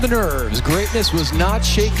calmed the nerves. Greatness was not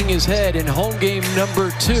shaking his head in home game number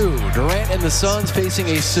 2. Durant and the Suns facing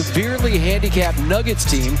a severely handicapped Nuggets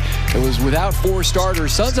team that was without 4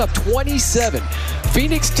 starters. Suns up 27.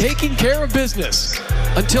 Phoenix taking care of business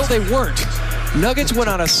until they weren't. Nuggets went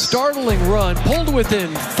on a startling run, pulled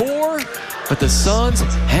within 4, but the Suns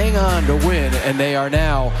hang on to win, and they are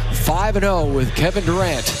now 5-0 with Kevin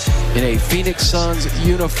Durant in a Phoenix Suns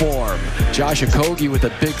uniform. Josh Okogie with a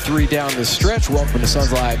big 3 down the stretch. Welcome to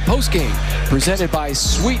Suns Live postgame, presented by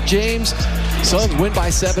Sweet James. Suns win by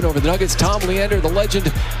 7 over the Nuggets. Tom Leander, the legend,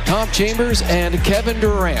 Tom Chambers, and Kevin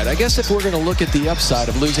Durant. I guess if we're going to look at the upside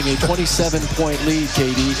of losing a 27-point lead,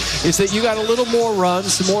 KD, is that you got a little more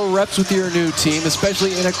runs, some more reps with your new team,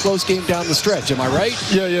 especially in a close game down the stretch. Am I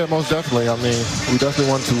right? Yeah, most definitely. I mean, we definitely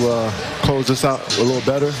want to close this out a little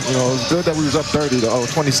better. It's good that we was up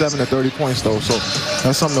 27 to 30 points, though. So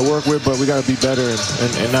that's something to work with, but we got to be better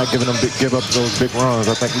and not give up those big runs.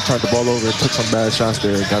 I think we turned the ball over and took some bad shots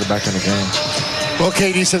there and got it back in the game. Well,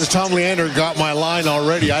 KD, since Tom Leander got my line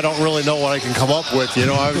already, I don't really know what I can come up with.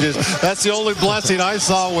 That's the only blessing I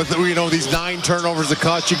saw with these 9 turnovers that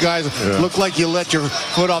cost you guys. Yeah. Looked like you let your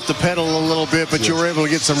foot off the pedal a little bit, but you were able to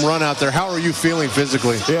get some run out there. How are you feeling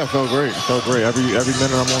physically? Yeah, felt great. Every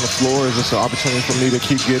minute I'm on the floor is just an opportunity for me to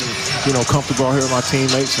keep getting comfortable out here with my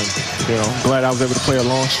teammates, and I'm glad I was able to play a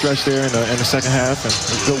long stretch there in the second half, and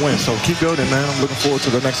it's a good win. So keep building, man. I'm looking forward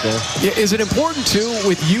to the next game. Yeah, is it important too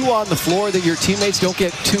with you on the floor that your teammates don't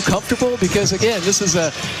get too comfortable? Because again, this is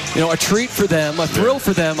a treat for them, a thrill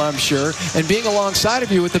for them, I'm sure. And being alongside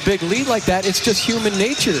of you with a big lead like that, it's just human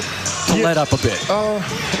nature to let up a bit.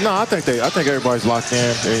 No, I think everybody's locked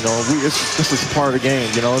in. This is part of the game.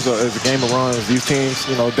 It's a game of runs. These teams,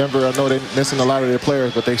 Denver, I know they're missing a lot of their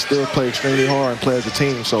players, but they still play extremely hard and play as a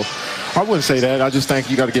team. So I wouldn't say that. I just think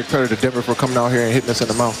you got to give credit to Denver for coming out here and hitting us in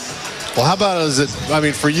the mouth. Well, how about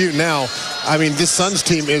for you now, this Suns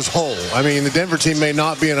team is whole. The Denver team may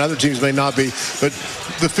not be and other teams may not be, but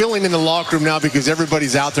the feeling in the locker room now, because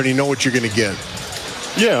everybody's out there and you know what you're going to get.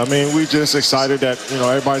 Yeah, we're just excited that,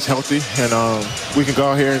 everybody's healthy, and we can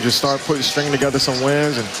go out here and just start stringing together some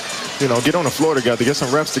wins and, get on the floor together, get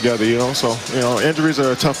some reps together, So, injuries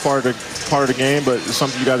are a tough part of the game, but it's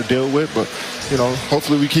something you got to deal with. But,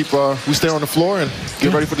 hopefully we stay on the floor and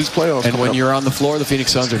get ready for these playoffs. And when you're on the floor, the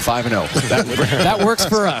Phoenix Suns are 5-0. That works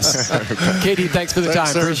for us. KD, thanks for the time.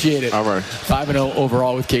 Sir. Appreciate it. All right. 5-0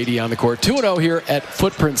 overall with KD on the court. 2-0 here at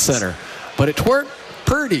Footprint Center. But it twerked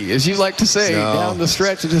pretty, as you like to say, down the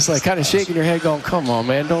stretch, and just kind of shaking your head going, come on,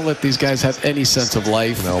 man, don't let these guys have any sense of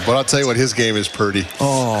life. No, but I'll tell you what, his game is pretty.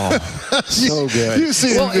 Oh, so good. You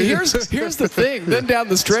see here's the thing. Then down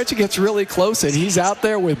the stretch, it gets really close, and he's out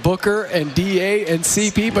there with Booker and DA and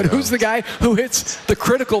CP, but who's the guy who hits the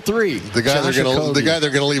critical 3? The guy they're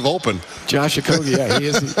going to leave open. Josh Okogie, yeah, he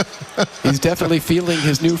is. He's definitely feeling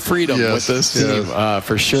his new freedom with this team,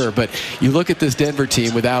 for sure. But you look at this Denver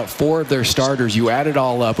team without 4 of their starters. You added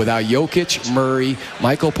all up without Jokic, Murray,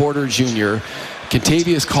 Michael Porter Jr.,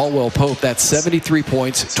 Kentavious Caldwell-Pope, that's 73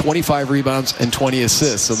 points, 25 rebounds, and 20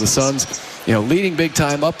 assists. So the Suns, leading big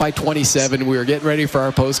time, up by 27. We were getting ready for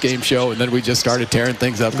our post-game show, and then we just started tearing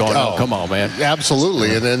things up, going, oh, come on, man.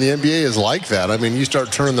 Absolutely, and then the NBA is like that. I mean, you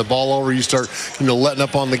start turning the ball over, you start, letting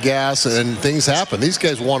up on the gas, and things happen. These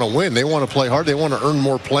guys want to win. They want to play hard. They want to earn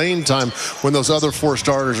more playing time when those other 4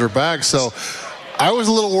 starters are back. So I was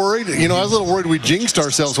a little worried. I was a little worried we jinxed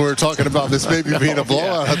ourselves when we were talking about this maybe being a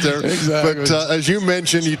blowout out there. Exactly. But as you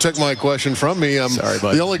mentioned, you took my question from me. Sorry,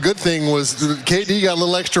 bud. The only good thing was KD got a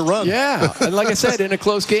little extra run. Yeah, and like I said, in a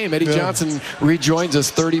close game, Eddie Johnson rejoins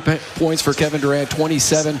us. 30 points for Kevin Durant,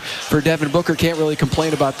 27 for Devin Booker. Can't really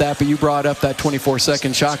complain about that, but you brought up that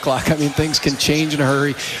 24-second shot clock. I mean, things can change in a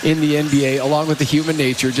hurry in the NBA, along with the human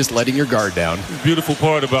nature, just letting your guard down. Beautiful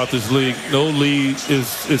part about this league, no league is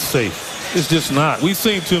safe. It's just not. We've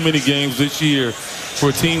seen too many games this year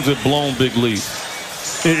where teams have blown big leads.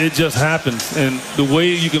 It just happens. And the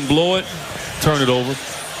way you can blow it, turn it over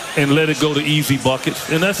and let it go to easy buckets.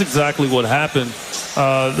 And that's exactly what happened.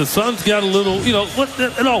 The Suns got a little,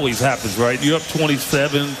 it always happens, right? You're up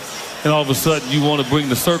 27, and all of a sudden you want to bring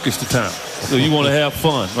the circus to town. So you want to have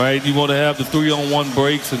fun, right? You want to have the 3-on-1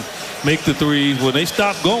 breaks and make the threes. When they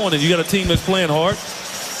stop going and you got a team that's playing hard,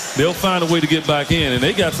 they'll find a way to get back in, and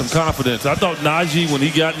they got some confidence. I thought Najee, when he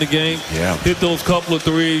got in the game, hit those couple of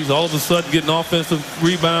threes, all of a sudden getting offensive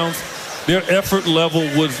rebounds, their effort level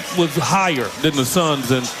was higher than the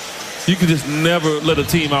Suns, and you can just never let a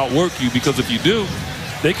team outwork you, because if you do,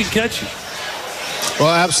 they can catch you.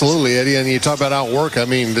 Well, absolutely, Eddie. And you talk about outwork. I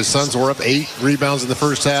mean, the Suns were up 8 rebounds in the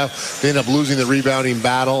first half. They ended up losing the rebounding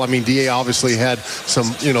battle. I mean, DA obviously had some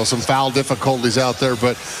foul difficulties out there.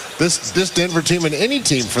 But this Denver team, and any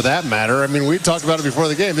team for that matter, I mean, we talked about it before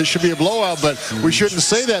the game. This should be a blowout, but we shouldn't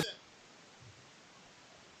say that.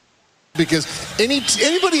 Because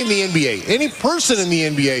anybody in the NBA, any person in the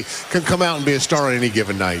NBA can come out and be a star on any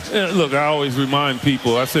given night. Yeah, look, I always remind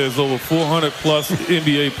people, I say there's over 400-plus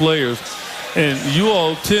NBA players. And you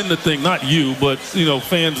all tend to think, not you, but,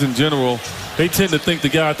 fans in general, they tend to think the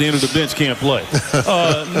guy at the end of the bench can't play.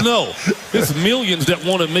 No. There's millions that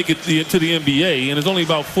want to make it to the NBA, and it's only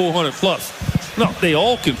about 400-plus. No, they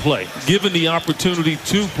all can play, given the opportunity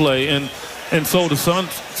to play. And so the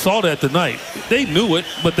Suns saw that tonight. They knew it,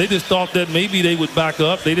 but they just thought that maybe they would back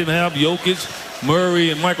up. They didn't have Jokic, Murray,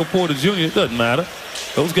 and Michael Porter Jr. It doesn't matter.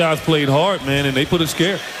 Those guys played hard, man, and they put it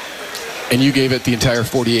scare. And you gave it the entire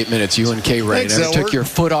 48 minutes, you and K. Ray. Never took your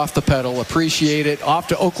foot off the pedal. Appreciate it. Off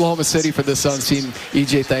to Oklahoma City for the Suns team.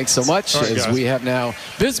 EJ, thanks so much. Right, as we have now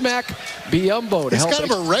Bismack Biyombo to help. He's kind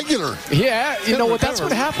of a regular. Yeah, you know what? That's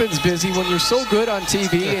what happens, Busy, when you're so good on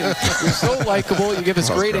TV and you're so likable. You give us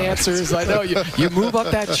great answers. I know you move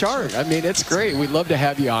up that chart. I mean, it's great. We'd love to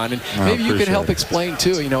have you on. And maybe you can help explain,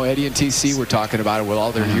 too. Eddie and TC were talking about it with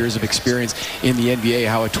all their years of experience in the NBA,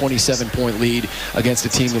 how a 27-point lead against a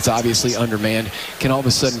team that's obviously undermanned can all of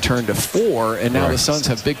a sudden turn to 4, and now the Suns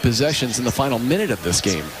have big possessions in the final minute of this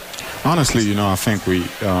game. Honestly, I think we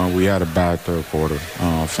had a bad third quarter.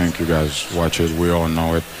 I think you guys watch it. We all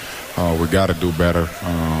know it. We got to do better.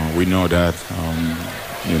 We know that.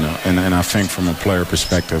 And I think from a player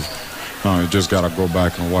perspective, you just got to go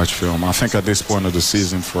back and watch film. I think at this point of the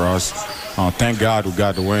season for us, thank God we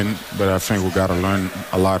got the win, but I think we got to learn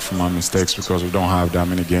a lot from our mistakes, because we don't have that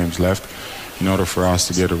many games left in order for us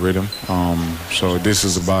to get a rhythm. So this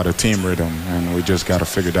is about a team rhythm, and we just got to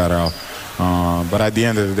figure that out. But at the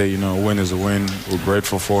end of the day, a win is a win. We're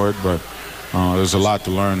grateful for it, but there's a lot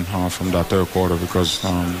to learn from that third quarter, because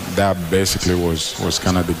that basically was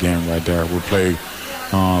kind of the game right there. We played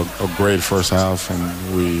a great first half,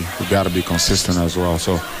 and we got to be consistent as well.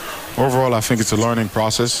 So overall, I think it's a learning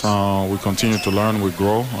process. We continue to learn, we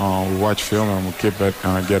grow, we watch film, and we keep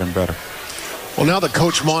getting better. Well, now that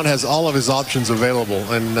Coach Mon has all of his options available,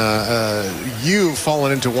 and you've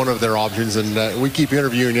fallen into one of their options, and we keep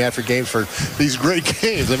interviewing you after games for these great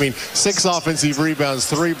games. I mean, 6 offensive rebounds,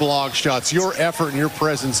 3 block shots. Your effort and your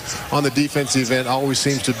presence on the defensive end always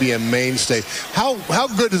seems to be a mainstay. How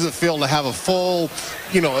good does it feel to have a full,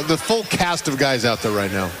 the full cast of guys out there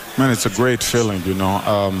right now? Man, it's a great feeling,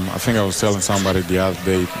 I think I was telling somebody the other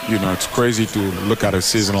day, it's crazy to look at a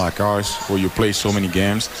season like ours where you play so many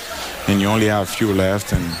games and you only have a few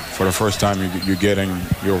left, and for the first time you're getting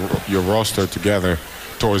your roster together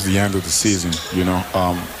towards the end of the season.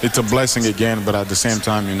 It's a blessing again, but at the same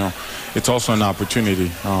time, it's also an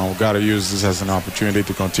opportunity. We got to use this as an opportunity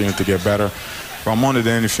to continue to get better. But more than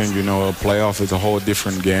anything, a playoff is a whole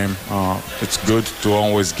different game. It's good to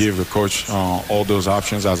always give the coach all those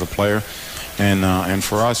options as a player. And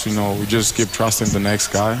for us, you know, we just keep trusting the next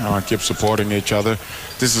guy, keep supporting each other.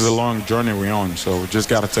 This is a long journey we're on, so we just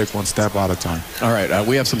got to take one step at a time. All right,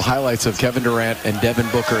 we have some highlights of Kevin Durant and Devin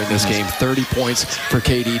Booker in this game. 30 points for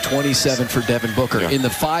KD, 27 for Devin Booker. In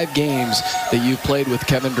the 5 games that you've played with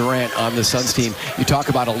Kevin Durant on the Suns team, you talk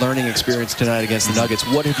about a learning experience tonight against the Nuggets.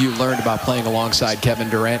 What have you learned about playing alongside Kevin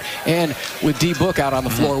Durant and with D Book out on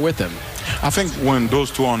the floor with him? I think when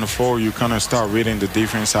those two are on the floor, you kind of start reading the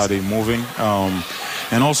defense, how they're moving.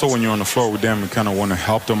 And also when you're on the floor with them, you kind of want to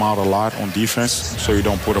help them out a lot on defense, so you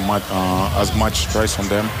don't put as much stress on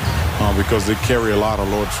them because they carry a lot of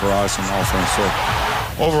load for us in offense.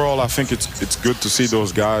 So overall, I think it's good to see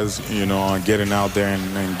those guys, you know, getting out there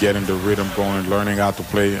and getting the rhythm going, learning how to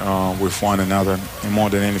play with one another, and more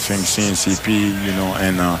than anything, seeing CP, you know,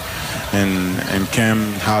 and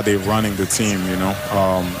Cam, how they're running the team, you know.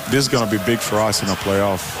 This is going to be big for us in the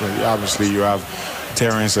playoff. Obviously, you have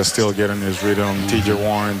Terrence is still getting his rhythm, TJ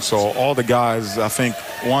Warren. So all the guys, I think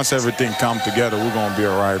once everything comes together, we're going to be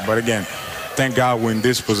all right. But again, thank God we're in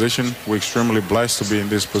this position. We're extremely blessed to be in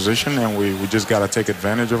this position, and we just got to take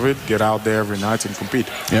advantage of it, get out there every night and compete.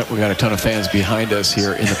 Yep, we got a ton of fans behind us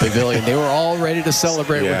here in the pavilion. They were all ready to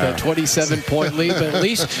celebrate with a 27-point lead, but at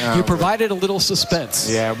least you provided a little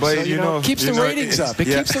suspense. Yeah, but so, you know, keeps the ratings up. It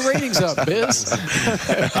keeps the ratings up, Biz.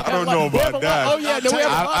 I don't know about that. Oh, yeah, no,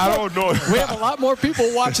 I don't know. We have a lot more people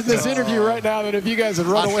watching this interview right now than if you guys had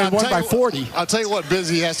run away and won by 40. I'll tell you what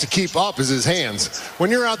Busy has to keep up is his hands.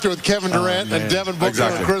 When you're out there with Kevin Durant and Devin Booker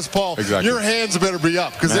and Chris Paul, your hands better be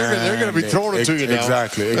up because they're going to be throwing it to you now.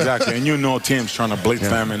 Exactly. And you know teams trying to blitz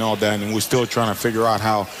them and all that, and we're still trying to figure out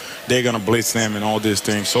how they're going to blitz them and all these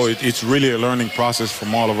things. So it's really a learning process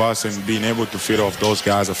from all of us, and being able to fit off those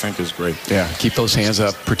guys, I think, is great. Yeah, keep those hands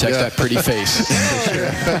up. Protect that pretty face.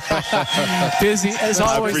 Busy, as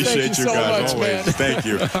always, thank you so much, man. Thank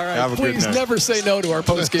you. All right, have a please good night. never say no to our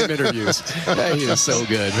post-game interviews. Yeah, he is so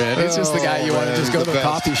good, man. He's just the guy you want to just go to a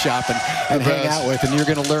coffee shop and hang out with, and you're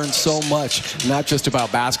going to learn so much, not just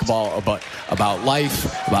about basketball, but about life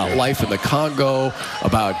in the Congo,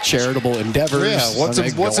 about charitable endeavors. Yeah,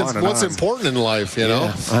 what's important in life, you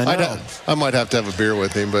know? Yeah, I might have to have a beer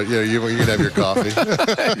with him, but you can have your coffee.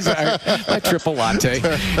 Exactly. My triple latte.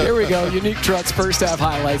 Here we go. Unique Trucks first half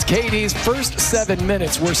highlights. KD's first 7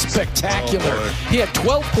 minutes were spectacular. He had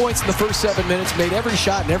 12 points in the first 7 minutes, made every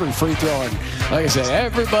shot and every free throw, and like I said,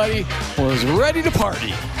 everybody was ready to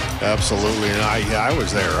party. Absolutely, and I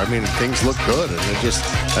was there. I mean, things look good, and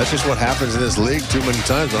that's just what happens in this league too many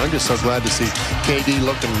times. But I'm just so glad to see KD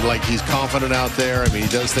looking like he's confident out there. I mean, he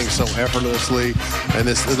does things so effortlessly, and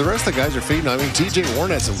the rest of the guys are feeding. I mean, TJ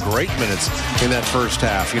Warren had some great minutes in that first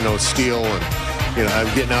half. You know, steal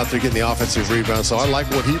and getting out there, getting the offensive rebound. So I like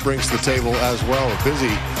what he brings to the table as well.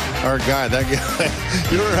 Busy, our guy, that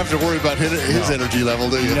guy. You don't have to worry about his energy level,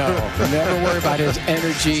 do you? No, never worry about his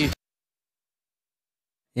energy.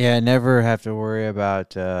 Yeah, never have to worry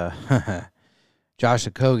about Josh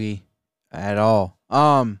Okogie at all.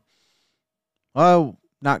 Well,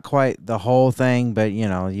 not quite the whole thing, but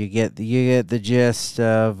you get the gist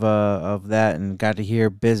of that, and got to hear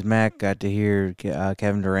Bismack, got to hear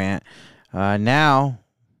Kevin Durant. Now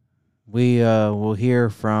we will hear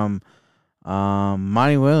from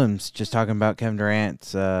Monty Williams, just talking about Kevin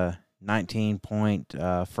Durant's 19-point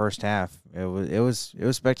first half. It was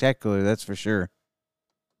spectacular, that's for sure.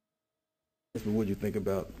 What do you think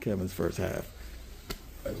about Kevin's first half?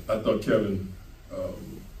 I thought Kevin,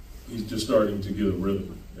 he's just starting to get a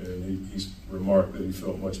rhythm, and he's remarked that he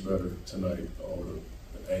felt much better tonight. All the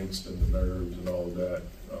angst and the nerves and all of that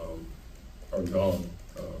are gone.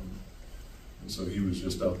 And so he was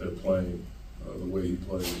just out there playing the way he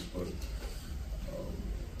plays.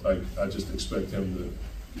 But I just expect him to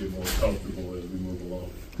get more comfortable as we move along.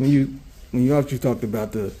 When you actually talked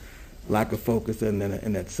about the lack of focus in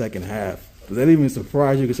that second half, does that even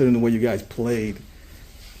surprise you considering the way you guys played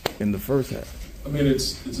in the first half? I mean,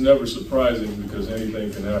 it's never surprising because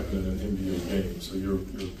anything can happen in an NBA game. So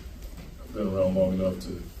you've been around long enough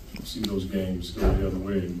to see those games go the other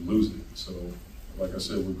way and lose it. So, like I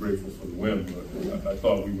said, we're grateful for the win, but I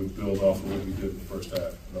thought we would build off of what we did in the first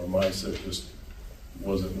half. And our mindset just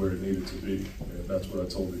wasn't where it needed to be. And that's what I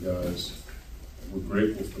told the guys. We're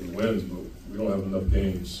grateful for the wins, but we don't have enough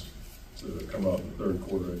games to come out in the third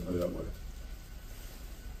quarter and play that way.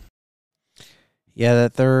 Yeah,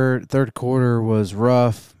 that third quarter was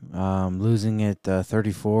rough. Losing it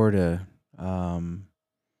 34 to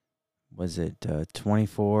was it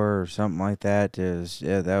 24 or something like that?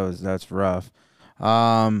 That's rough.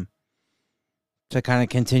 To kind of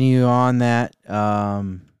continue on that,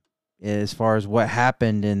 as far as what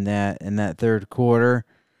happened in that third quarter,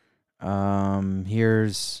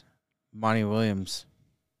 Here's Monty Williams.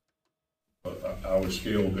 Our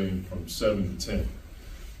scale being from 7 to 10,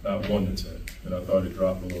 not 1 to 10. And I thought it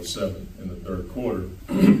dropped below 7 in the third quarter.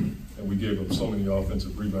 And we gave up so many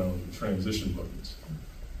offensive rebound and transition buckets.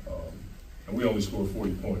 And we only scored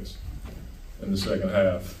 40 points in the second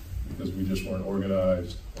half because we just weren't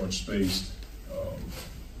organized, weren't spaced.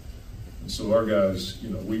 And so our guys,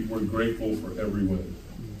 we're grateful for every win,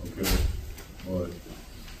 okay? But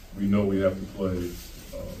we know we have to play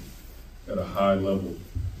at a high level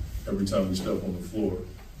every time we step on the floor,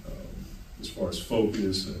 as far as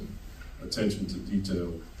focus and attention to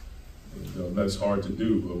detail. And, that's hard to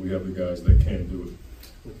do, but we have the guys that can do it.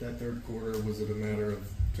 With that third quarter, was it a matter of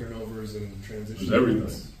turnovers and transition? It was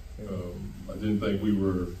everything. I didn't think we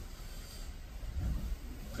were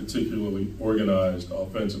particularly organized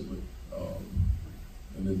offensively.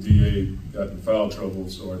 And the DA got in foul trouble,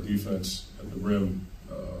 so our defense at the rim,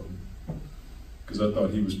 because I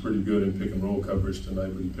thought he was pretty good in pick and roll coverage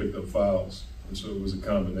tonight, but he picked up fouls. And so it was a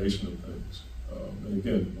combination of things. And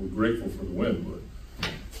again, we're grateful for the win, but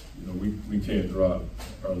we can't drop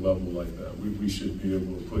our level like that. We should be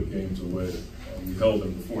able to put games away. We held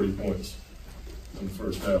them to 40 points in the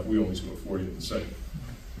first half. We only scored 40 in the second.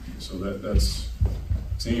 So that's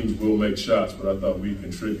teams will make shots, but I thought we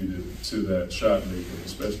contributed to that shot making,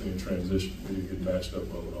 especially in transition. We didn't get matched up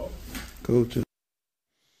well at all. Coach.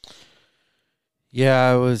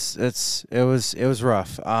 Yeah, it was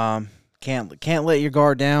rough. Can't let your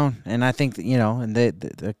guard down, and I think that, and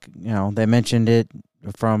they mentioned it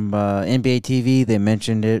from NBA TV. They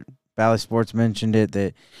mentioned it. Valley Sports mentioned it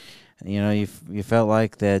that you felt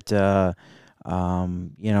like that.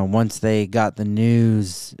 Once they got the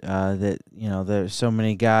news that there's so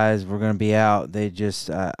many guys were going to be out, they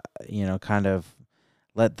just kind of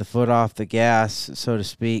let the foot off the gas, so to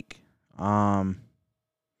speak.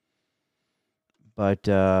 But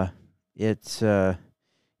it's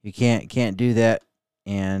you can't do that,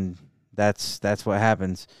 and that's what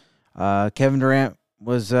happens. Kevin Durant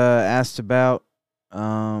was asked about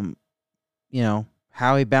how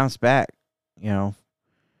he bounced back,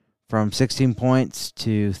 from 16 points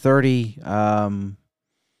to 30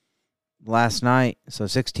 last night. So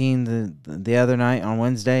 16 the other night on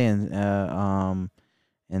Wednesday, and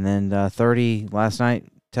then 30 last night.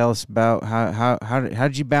 Tell us about how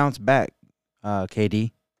did you bounce back,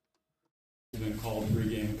 KD? You've been called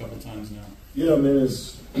pregame a couple times now. Yeah, I mean,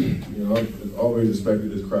 it's I've always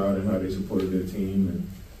respected this crowd and how they supported their team and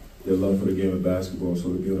their love for the game of basketball.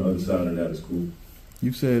 So to be on the other side of that is cool.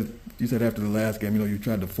 You said after the last game, you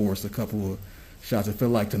tried to force a couple of shots. It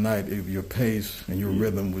felt like tonight, if your pace and your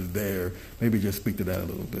rhythm was there. Maybe just speak to that a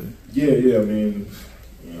little bit. Yeah. I mean,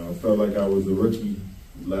 I felt like I was a rookie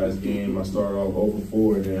last game. I started off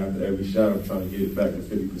 0-4, and then after every shot, I'm trying to get it back to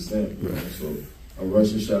 50%. So I'm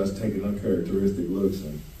rushing shots, taking uncharacteristic looks,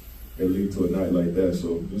 and it lead to a night like that.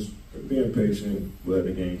 So just being patient, let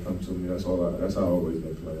the game come to me. That's how I've always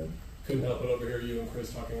been playing. Couldn't help but overhear you and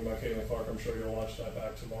Chris talking about Caitlin Clark. I'm sure you'll watch that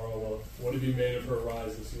back tomorrow. Well, what have you made of her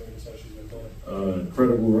rise this year and just how she's been playing?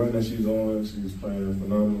 Incredible run that she's on. She's playing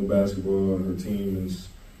phenomenal basketball, and her team is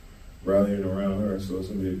rallying around her. So it's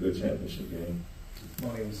going to be a good championship game.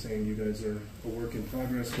 Monty was saying you guys are a work in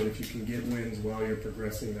progress, but if you can get wins while you're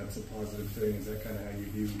progressing, that's a positive thing. Is that kind of how you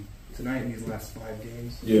view tonight in these last 5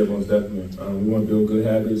 games? Yeah, most definitely. We want to build good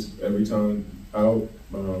habits every time out,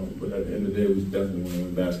 but at the end of the day, we definitely want to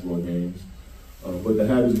win basketball games. But the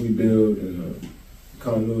habits we build and the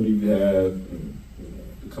continuity we have and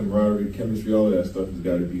the camaraderie, the chemistry, all of that stuff has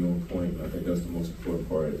got to be on point. I think that's the most important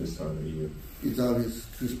part at this time of the year. It's obvious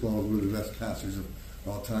Chris Paul is one of the best passers of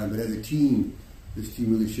all time, but as a team, this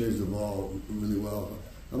team really shares the ball really well.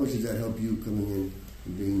 How much does that help you coming in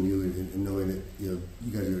and being new and knowing that you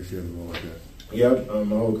guys are going to share the ball like that? Yeah,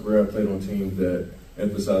 my whole career I played on teams that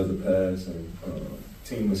emphasize the pass and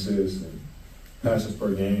team assists and passes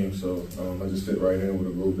per game. So I just fit right in with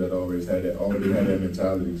a group that already had that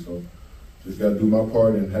mentality. So just got to do my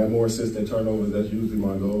part and have more assists and turnovers. That's usually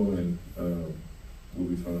my goal, and we'll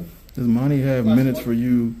be fine. Does Monty have minutes for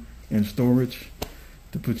you in storage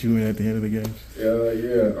to put you in at the end of the game? Yeah.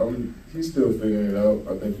 He's still figuring it out.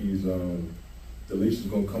 I think he's Delicia's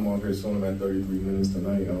going to come off here soon at 33 minutes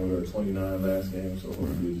tonight. We were 29 last game, so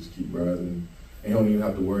hopefully we'll just keep rising. And you don't even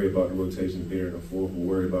have to worry about the rotations there in the fourth or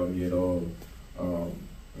worry about me at all.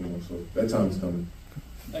 So that time's coming.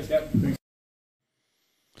 Thanks, Kev.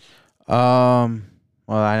 Well,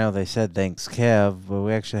 I know they said thanks, Kev, but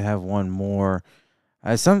we actually have one more.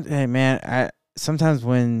 Sometimes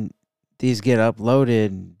when these get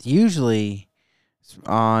uploaded, usually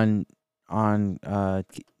on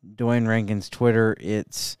Dwayne Rankin's Twitter,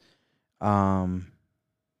 it's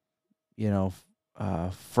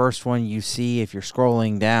first one you see if you're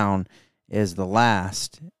scrolling down is the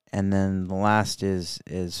last, and then the last is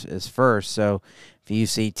first. So if you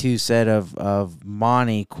see two set of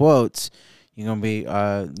Monty quotes, you're gonna be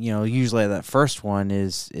usually that first one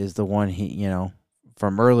is the one he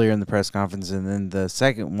from earlier in the press conference, and then the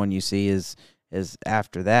second one you see is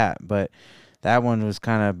after that. But that one was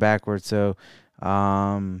kind of backwards. So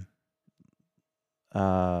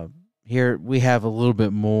here we have a little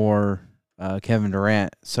bit more Kevin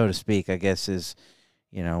Durant, so to speak, I guess is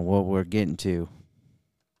what we're getting to.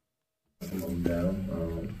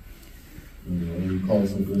 Down. You call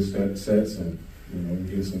some good sets and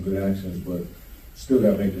you get some good actions, but still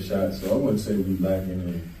got to make the shot. So I wouldn't say we lacking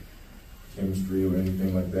in chemistry or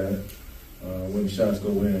anything like that. When the shots go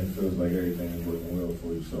in, it feels like everything is working well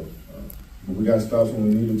for you. So, but we got stops when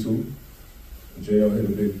we needed to. JL hit a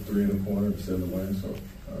big three in the corner to seal the win. So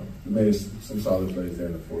we made some solid plays there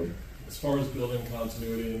in the fourth. As far as building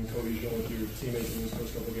continuity and cohesion with your teammates in these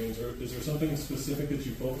first couple games, is there something specific that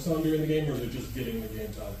you focus on during the game, or is it just getting the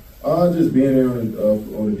game time? Just being there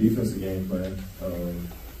on the defensive game plan.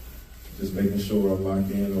 Just making sure I'm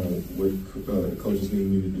locked in on what the coaches need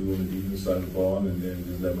me to do on the defense side of the ball, and then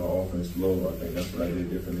just let my offense flow. I think that's what I did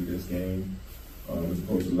differently this game as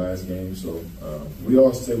opposed to last game. So we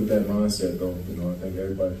all stay with that mindset, though. I think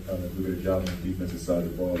everybody kind of do their job on the defensive side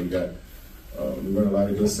of the ball. We run a lot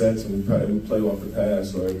of good sets, and we play off the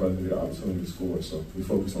pass, so everybody will get an opportunity to score. So if we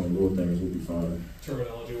focus on the little things, we'll be fine.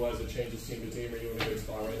 Terminology-wise, it changes team to team. Are you in a good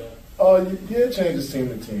spot right now? Yeah, it changes team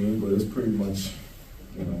to team, but it's pretty much,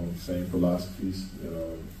 same philosophies.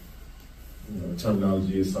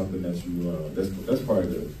 Terminology is something that that's probably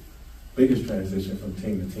the biggest transition from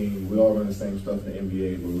team to team. We all run the same stuff in the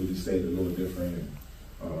NBA, but we just say it a little different.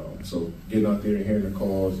 So getting out there and hearing the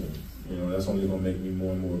calls, and that's only going to make me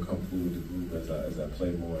more and more comfortable with the group as I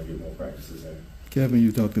play more and get more practices in. Kevin,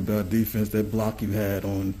 you talked about defense, that block you had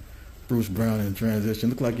on Bruce Brown in transition.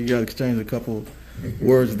 Looked like you got to exchange a couple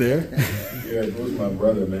words there. Yeah, Bruce, my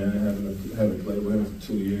brother, man. Having played with him for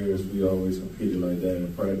 2 years, we always competed like that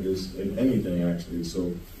in practice, in anything actually.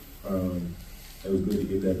 So it was good to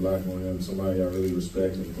get that block on him. Somebody I really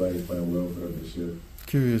respect, and glad he's playing well for them this year.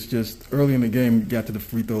 Curious, just early in the game, got to the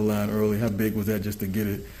free throw line early. How big was that just to get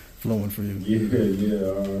it flowing for you? Yeah,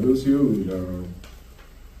 it was huge.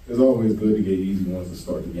 It's always good to get easy ones to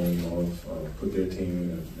start the game off, put their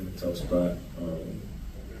team in a tough spot.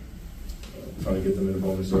 Trying to get them in the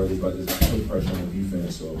bonus early by just putting pressure on the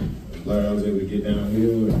defense. So I'm glad I was able to get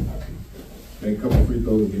downhill and make a couple free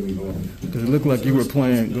throws and get me going. Because it looked like you were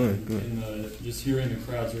playing. Go ahead. And just hearing the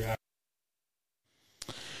crowd's reaction.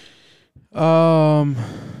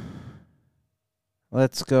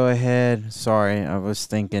 Let's go ahead. Sorry, I was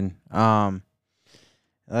thinking.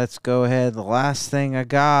 Let's go ahead. The last thing I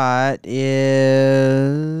got is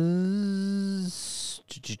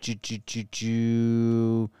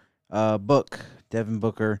Book, Devin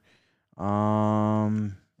Booker.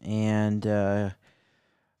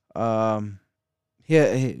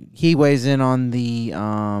 He weighs in on the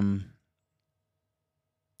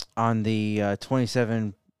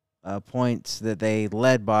 27 points that they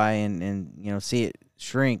led by, and see it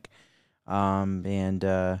shrink. He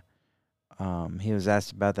was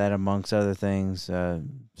asked about that amongst other things.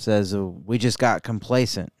 Says we just got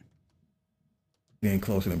complacent. Getting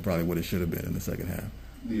closer than probably what it should have been in the second half.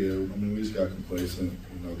 Yeah, we just got complacent,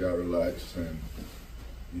 got relaxed, and,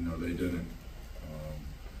 they didn't.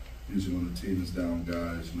 Usually when the team is down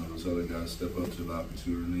guys, those other guys step up to the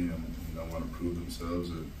opportunity and, want to prove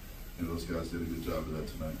themselves, and those guys did a good job of that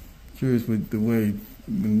tonight. Curious with the way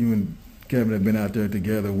when you and Kevin have been out there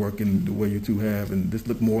together working the way you two have, and this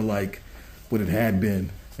looked more like what it had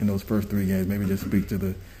been in those first 3 games. Maybe just speak to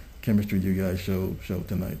the chemistry you guys showed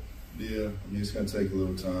tonight. Yeah, it's going to take a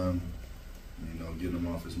little time, getting him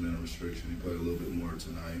off his minute restriction. He played a little bit more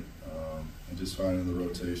tonight, and just finding the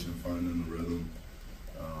rotation, finding the rhythm.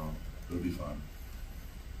 It'll be fine.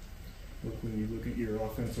 Look, when you look at your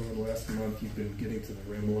offense over the last month, you've been getting to the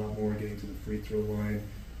rim a lot more, getting to the free throw line.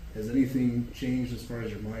 Has anything changed as far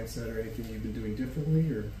as your mindset or anything you've been doing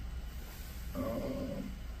differently? Or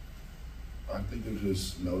I think I'm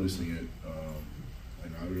just noticing it.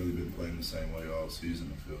 I've really been playing the same way all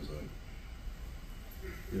season, it feels like.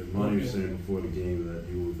 Yeah, Monty was saying before the game that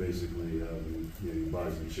you were basically, your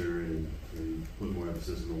body's matured and you put more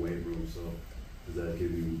emphasis in the weight room. So does that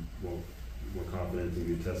give you more confidence and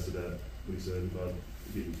you tested that, what he said about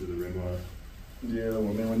getting to the rim hard? Yeah,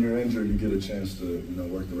 when you're injured, you get a chance to,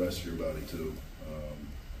 work the rest of your body too.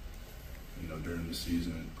 During the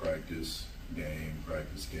season, practice,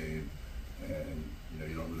 game, and,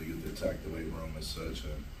 you don't really get to attack the weight room as such.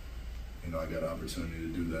 And, I got an opportunity to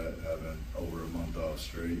do that, having over a month off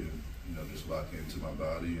straight and, just lock into my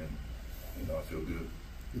body and, I feel good.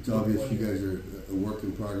 It's obvious you guys are a work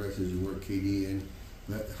in progress as you work KD in.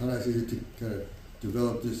 But how nice is it to kind of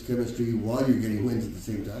develop this chemistry while you're getting wins at the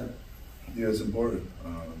same time? Yeah, it's important,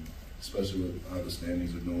 especially with how the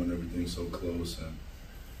standings are doing, everything's so close and,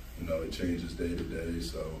 it changes day to day.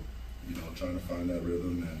 So, trying to find that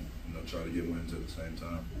rhythm and, try to get wins at the same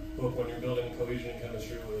time. Look, when you're building cohesion and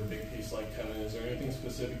chemistry with a big piece like Kevin, is there anything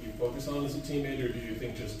specific you focus on as a teammate, or do you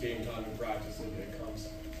think just game time and practice and it comes?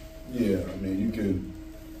 Yeah, you can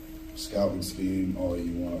scout and scheme all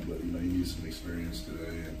you want, but, you need some experience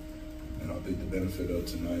today. And I think the benefit of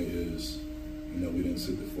tonight is, we didn't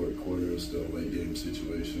sit the fourth quarter. It was still late game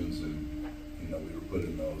situations, and, we were put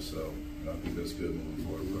in those. So, I think that's good moving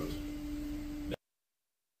forward for us.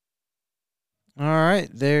 All right,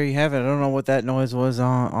 there you have it. I don't know what that noise was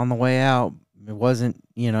on the way out. It wasn't,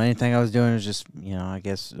 anything I was doing. It was just, I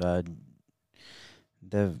guess from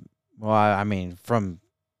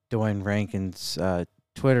Dwayne Rankin's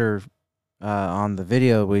Twitter on the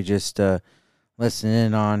video we just listened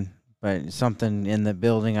in on, but something in the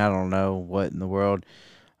building. I don't know what in the world.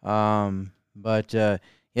 But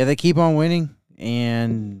they keep on winning,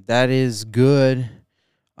 and that is good.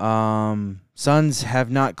 Suns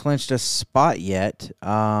have not clinched a spot yet.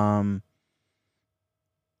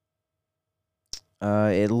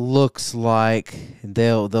 It looks like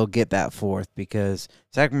they'll get that fourth because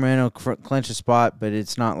Sacramento clinched a spot, but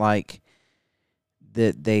it's not like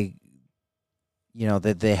that they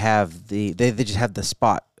have they just have the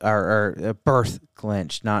spot or a berth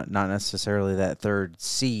clinched, not necessarily that third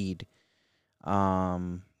seed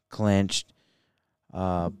clinched.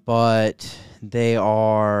 But they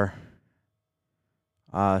are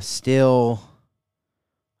still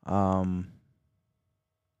 5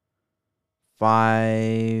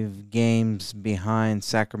 games behind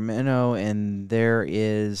Sacramento, and there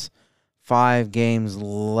is 5 games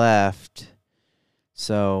left.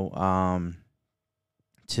 So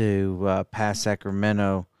to pass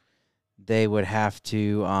Sacramento, they would have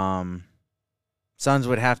to Suns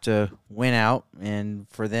would have to win out, and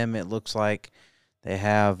for them it looks like they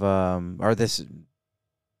have, or this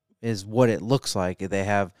is what it looks like. They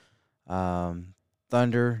have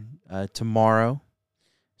Thunder tomorrow,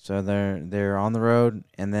 so they're on the road,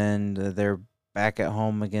 and then they're back at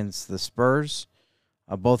home against the Spurs.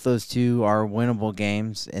 Both those two are winnable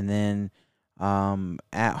games, and then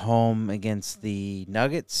at home against the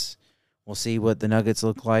Nuggets. We'll see what the Nuggets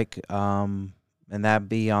look like, and that'd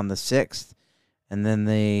be on the 6th, and then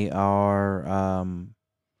they are on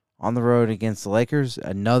the road against the Lakers,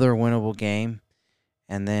 another winnable game.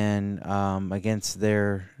 And then against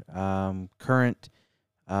their current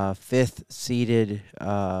 5th-seeded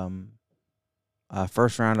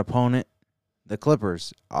first-round opponent, the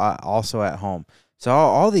Clippers, also at home. So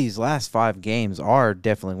all these last 5 games are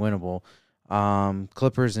definitely winnable.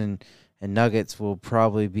 Clippers and Nuggets will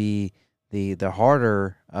probably be the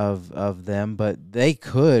harder of them, but they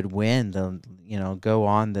could win go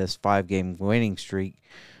on this 5-game winning streak.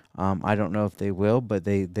 I don't know if they will, but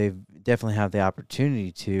they definitely have the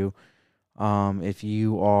opportunity to. If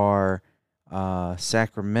you are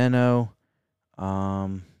Sacramento,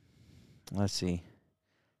 let's see,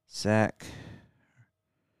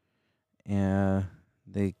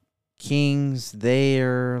 the Kings,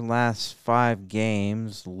 their last 5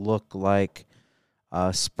 games look like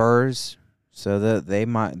Spurs, so that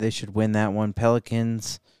they should win that one.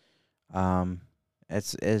 Pelicans,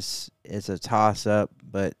 it's a toss up,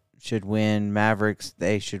 but should win. Mavericks,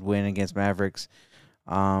 they should win against Mavericks.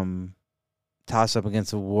 Toss up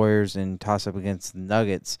against the Warriors and toss up against the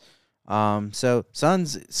Nuggets. So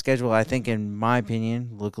Suns' schedule, I think, in my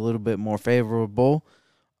opinion, look a little bit more favorable,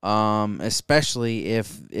 especially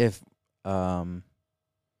if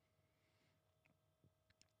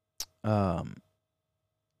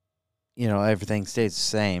everything stays the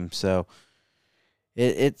same. So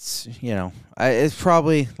it's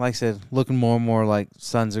probably, like I said, looking more and more like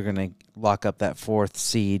Suns are going to lock up that 4th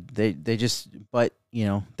seed. They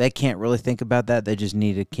can't really think about that. They just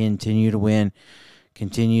need to continue to win,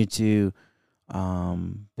 continue to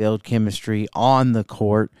build chemistry on the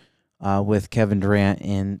court with Kevin Durant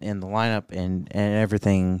in the lineup, and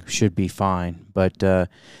everything should be fine. But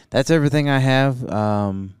that's everything I have.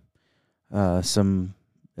 Some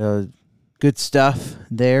good stuff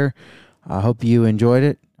there. I hope you enjoyed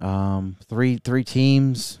it. 3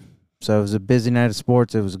 teams, so it was a busy night of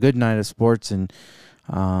sports. It was a good night of sports, and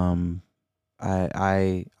I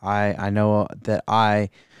know that I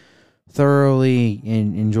thoroughly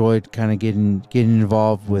enjoyed kind of getting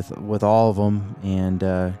involved with all of them, and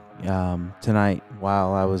tonight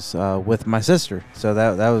while I was with my sister. So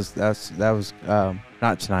that was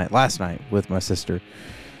not tonight, last night with my sister.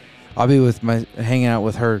 I'll be hanging out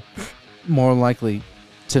with her more likely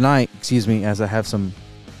tonight, as I have some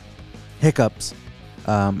hiccups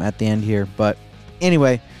at the end here. But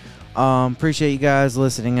anyway, appreciate you guys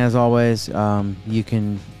listening as always. You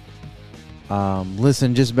can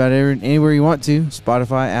listen just about anywhere you want to: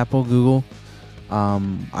 Spotify, Apple, Google,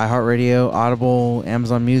 iHeartRadio, Audible,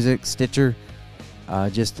 Amazon Music, Stitcher,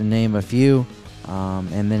 just to name a few.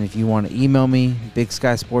 And then if you want to email me,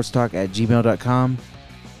 bigskysportstalk@gmail.com,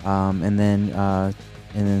 and then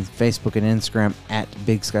Facebook and Instagram at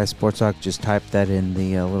Big Sky Sports Talk. Just type that in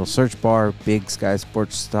the little search bar, Big Sky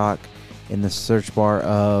Sports Talk, in the search bar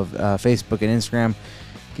of Facebook and Instagram.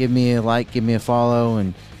 Give me a like, give me a follow,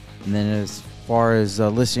 and then as far as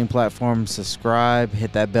listening platforms, subscribe,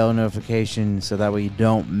 hit that bell notification so that way you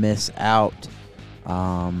don't miss out.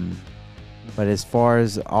 But as far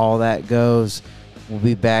as all that goes, we'll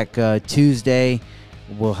be back Tuesday.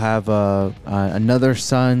 We'll have another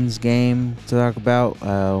Suns game to talk about.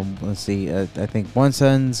 Let's see, I think one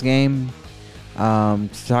Suns game to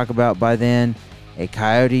talk about by then. A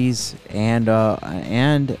Coyotes and a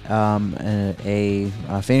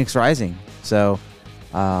Phoenix Rising. So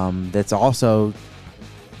that's also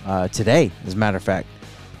today, as a matter of fact.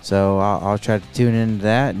 So I'll try to tune into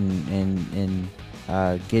that and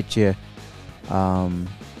get you some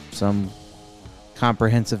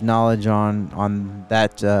comprehensive knowledge on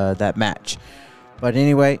that match. But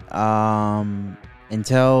anyway,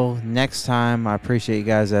 until next time, I appreciate you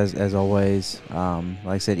guys as always. Like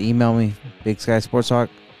I said, email me, Big Sky Sports Talk.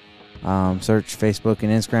 Search Facebook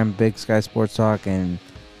and Instagram, Big Sky Sports Talk, and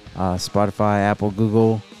Spotify, Apple,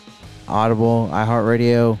 Google, Audible,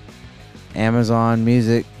 iHeartRadio, Amazon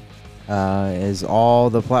Music is all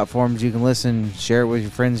the platforms you can listen. Share it with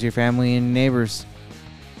your friends, your family, and neighbors.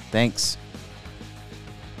 Thanks.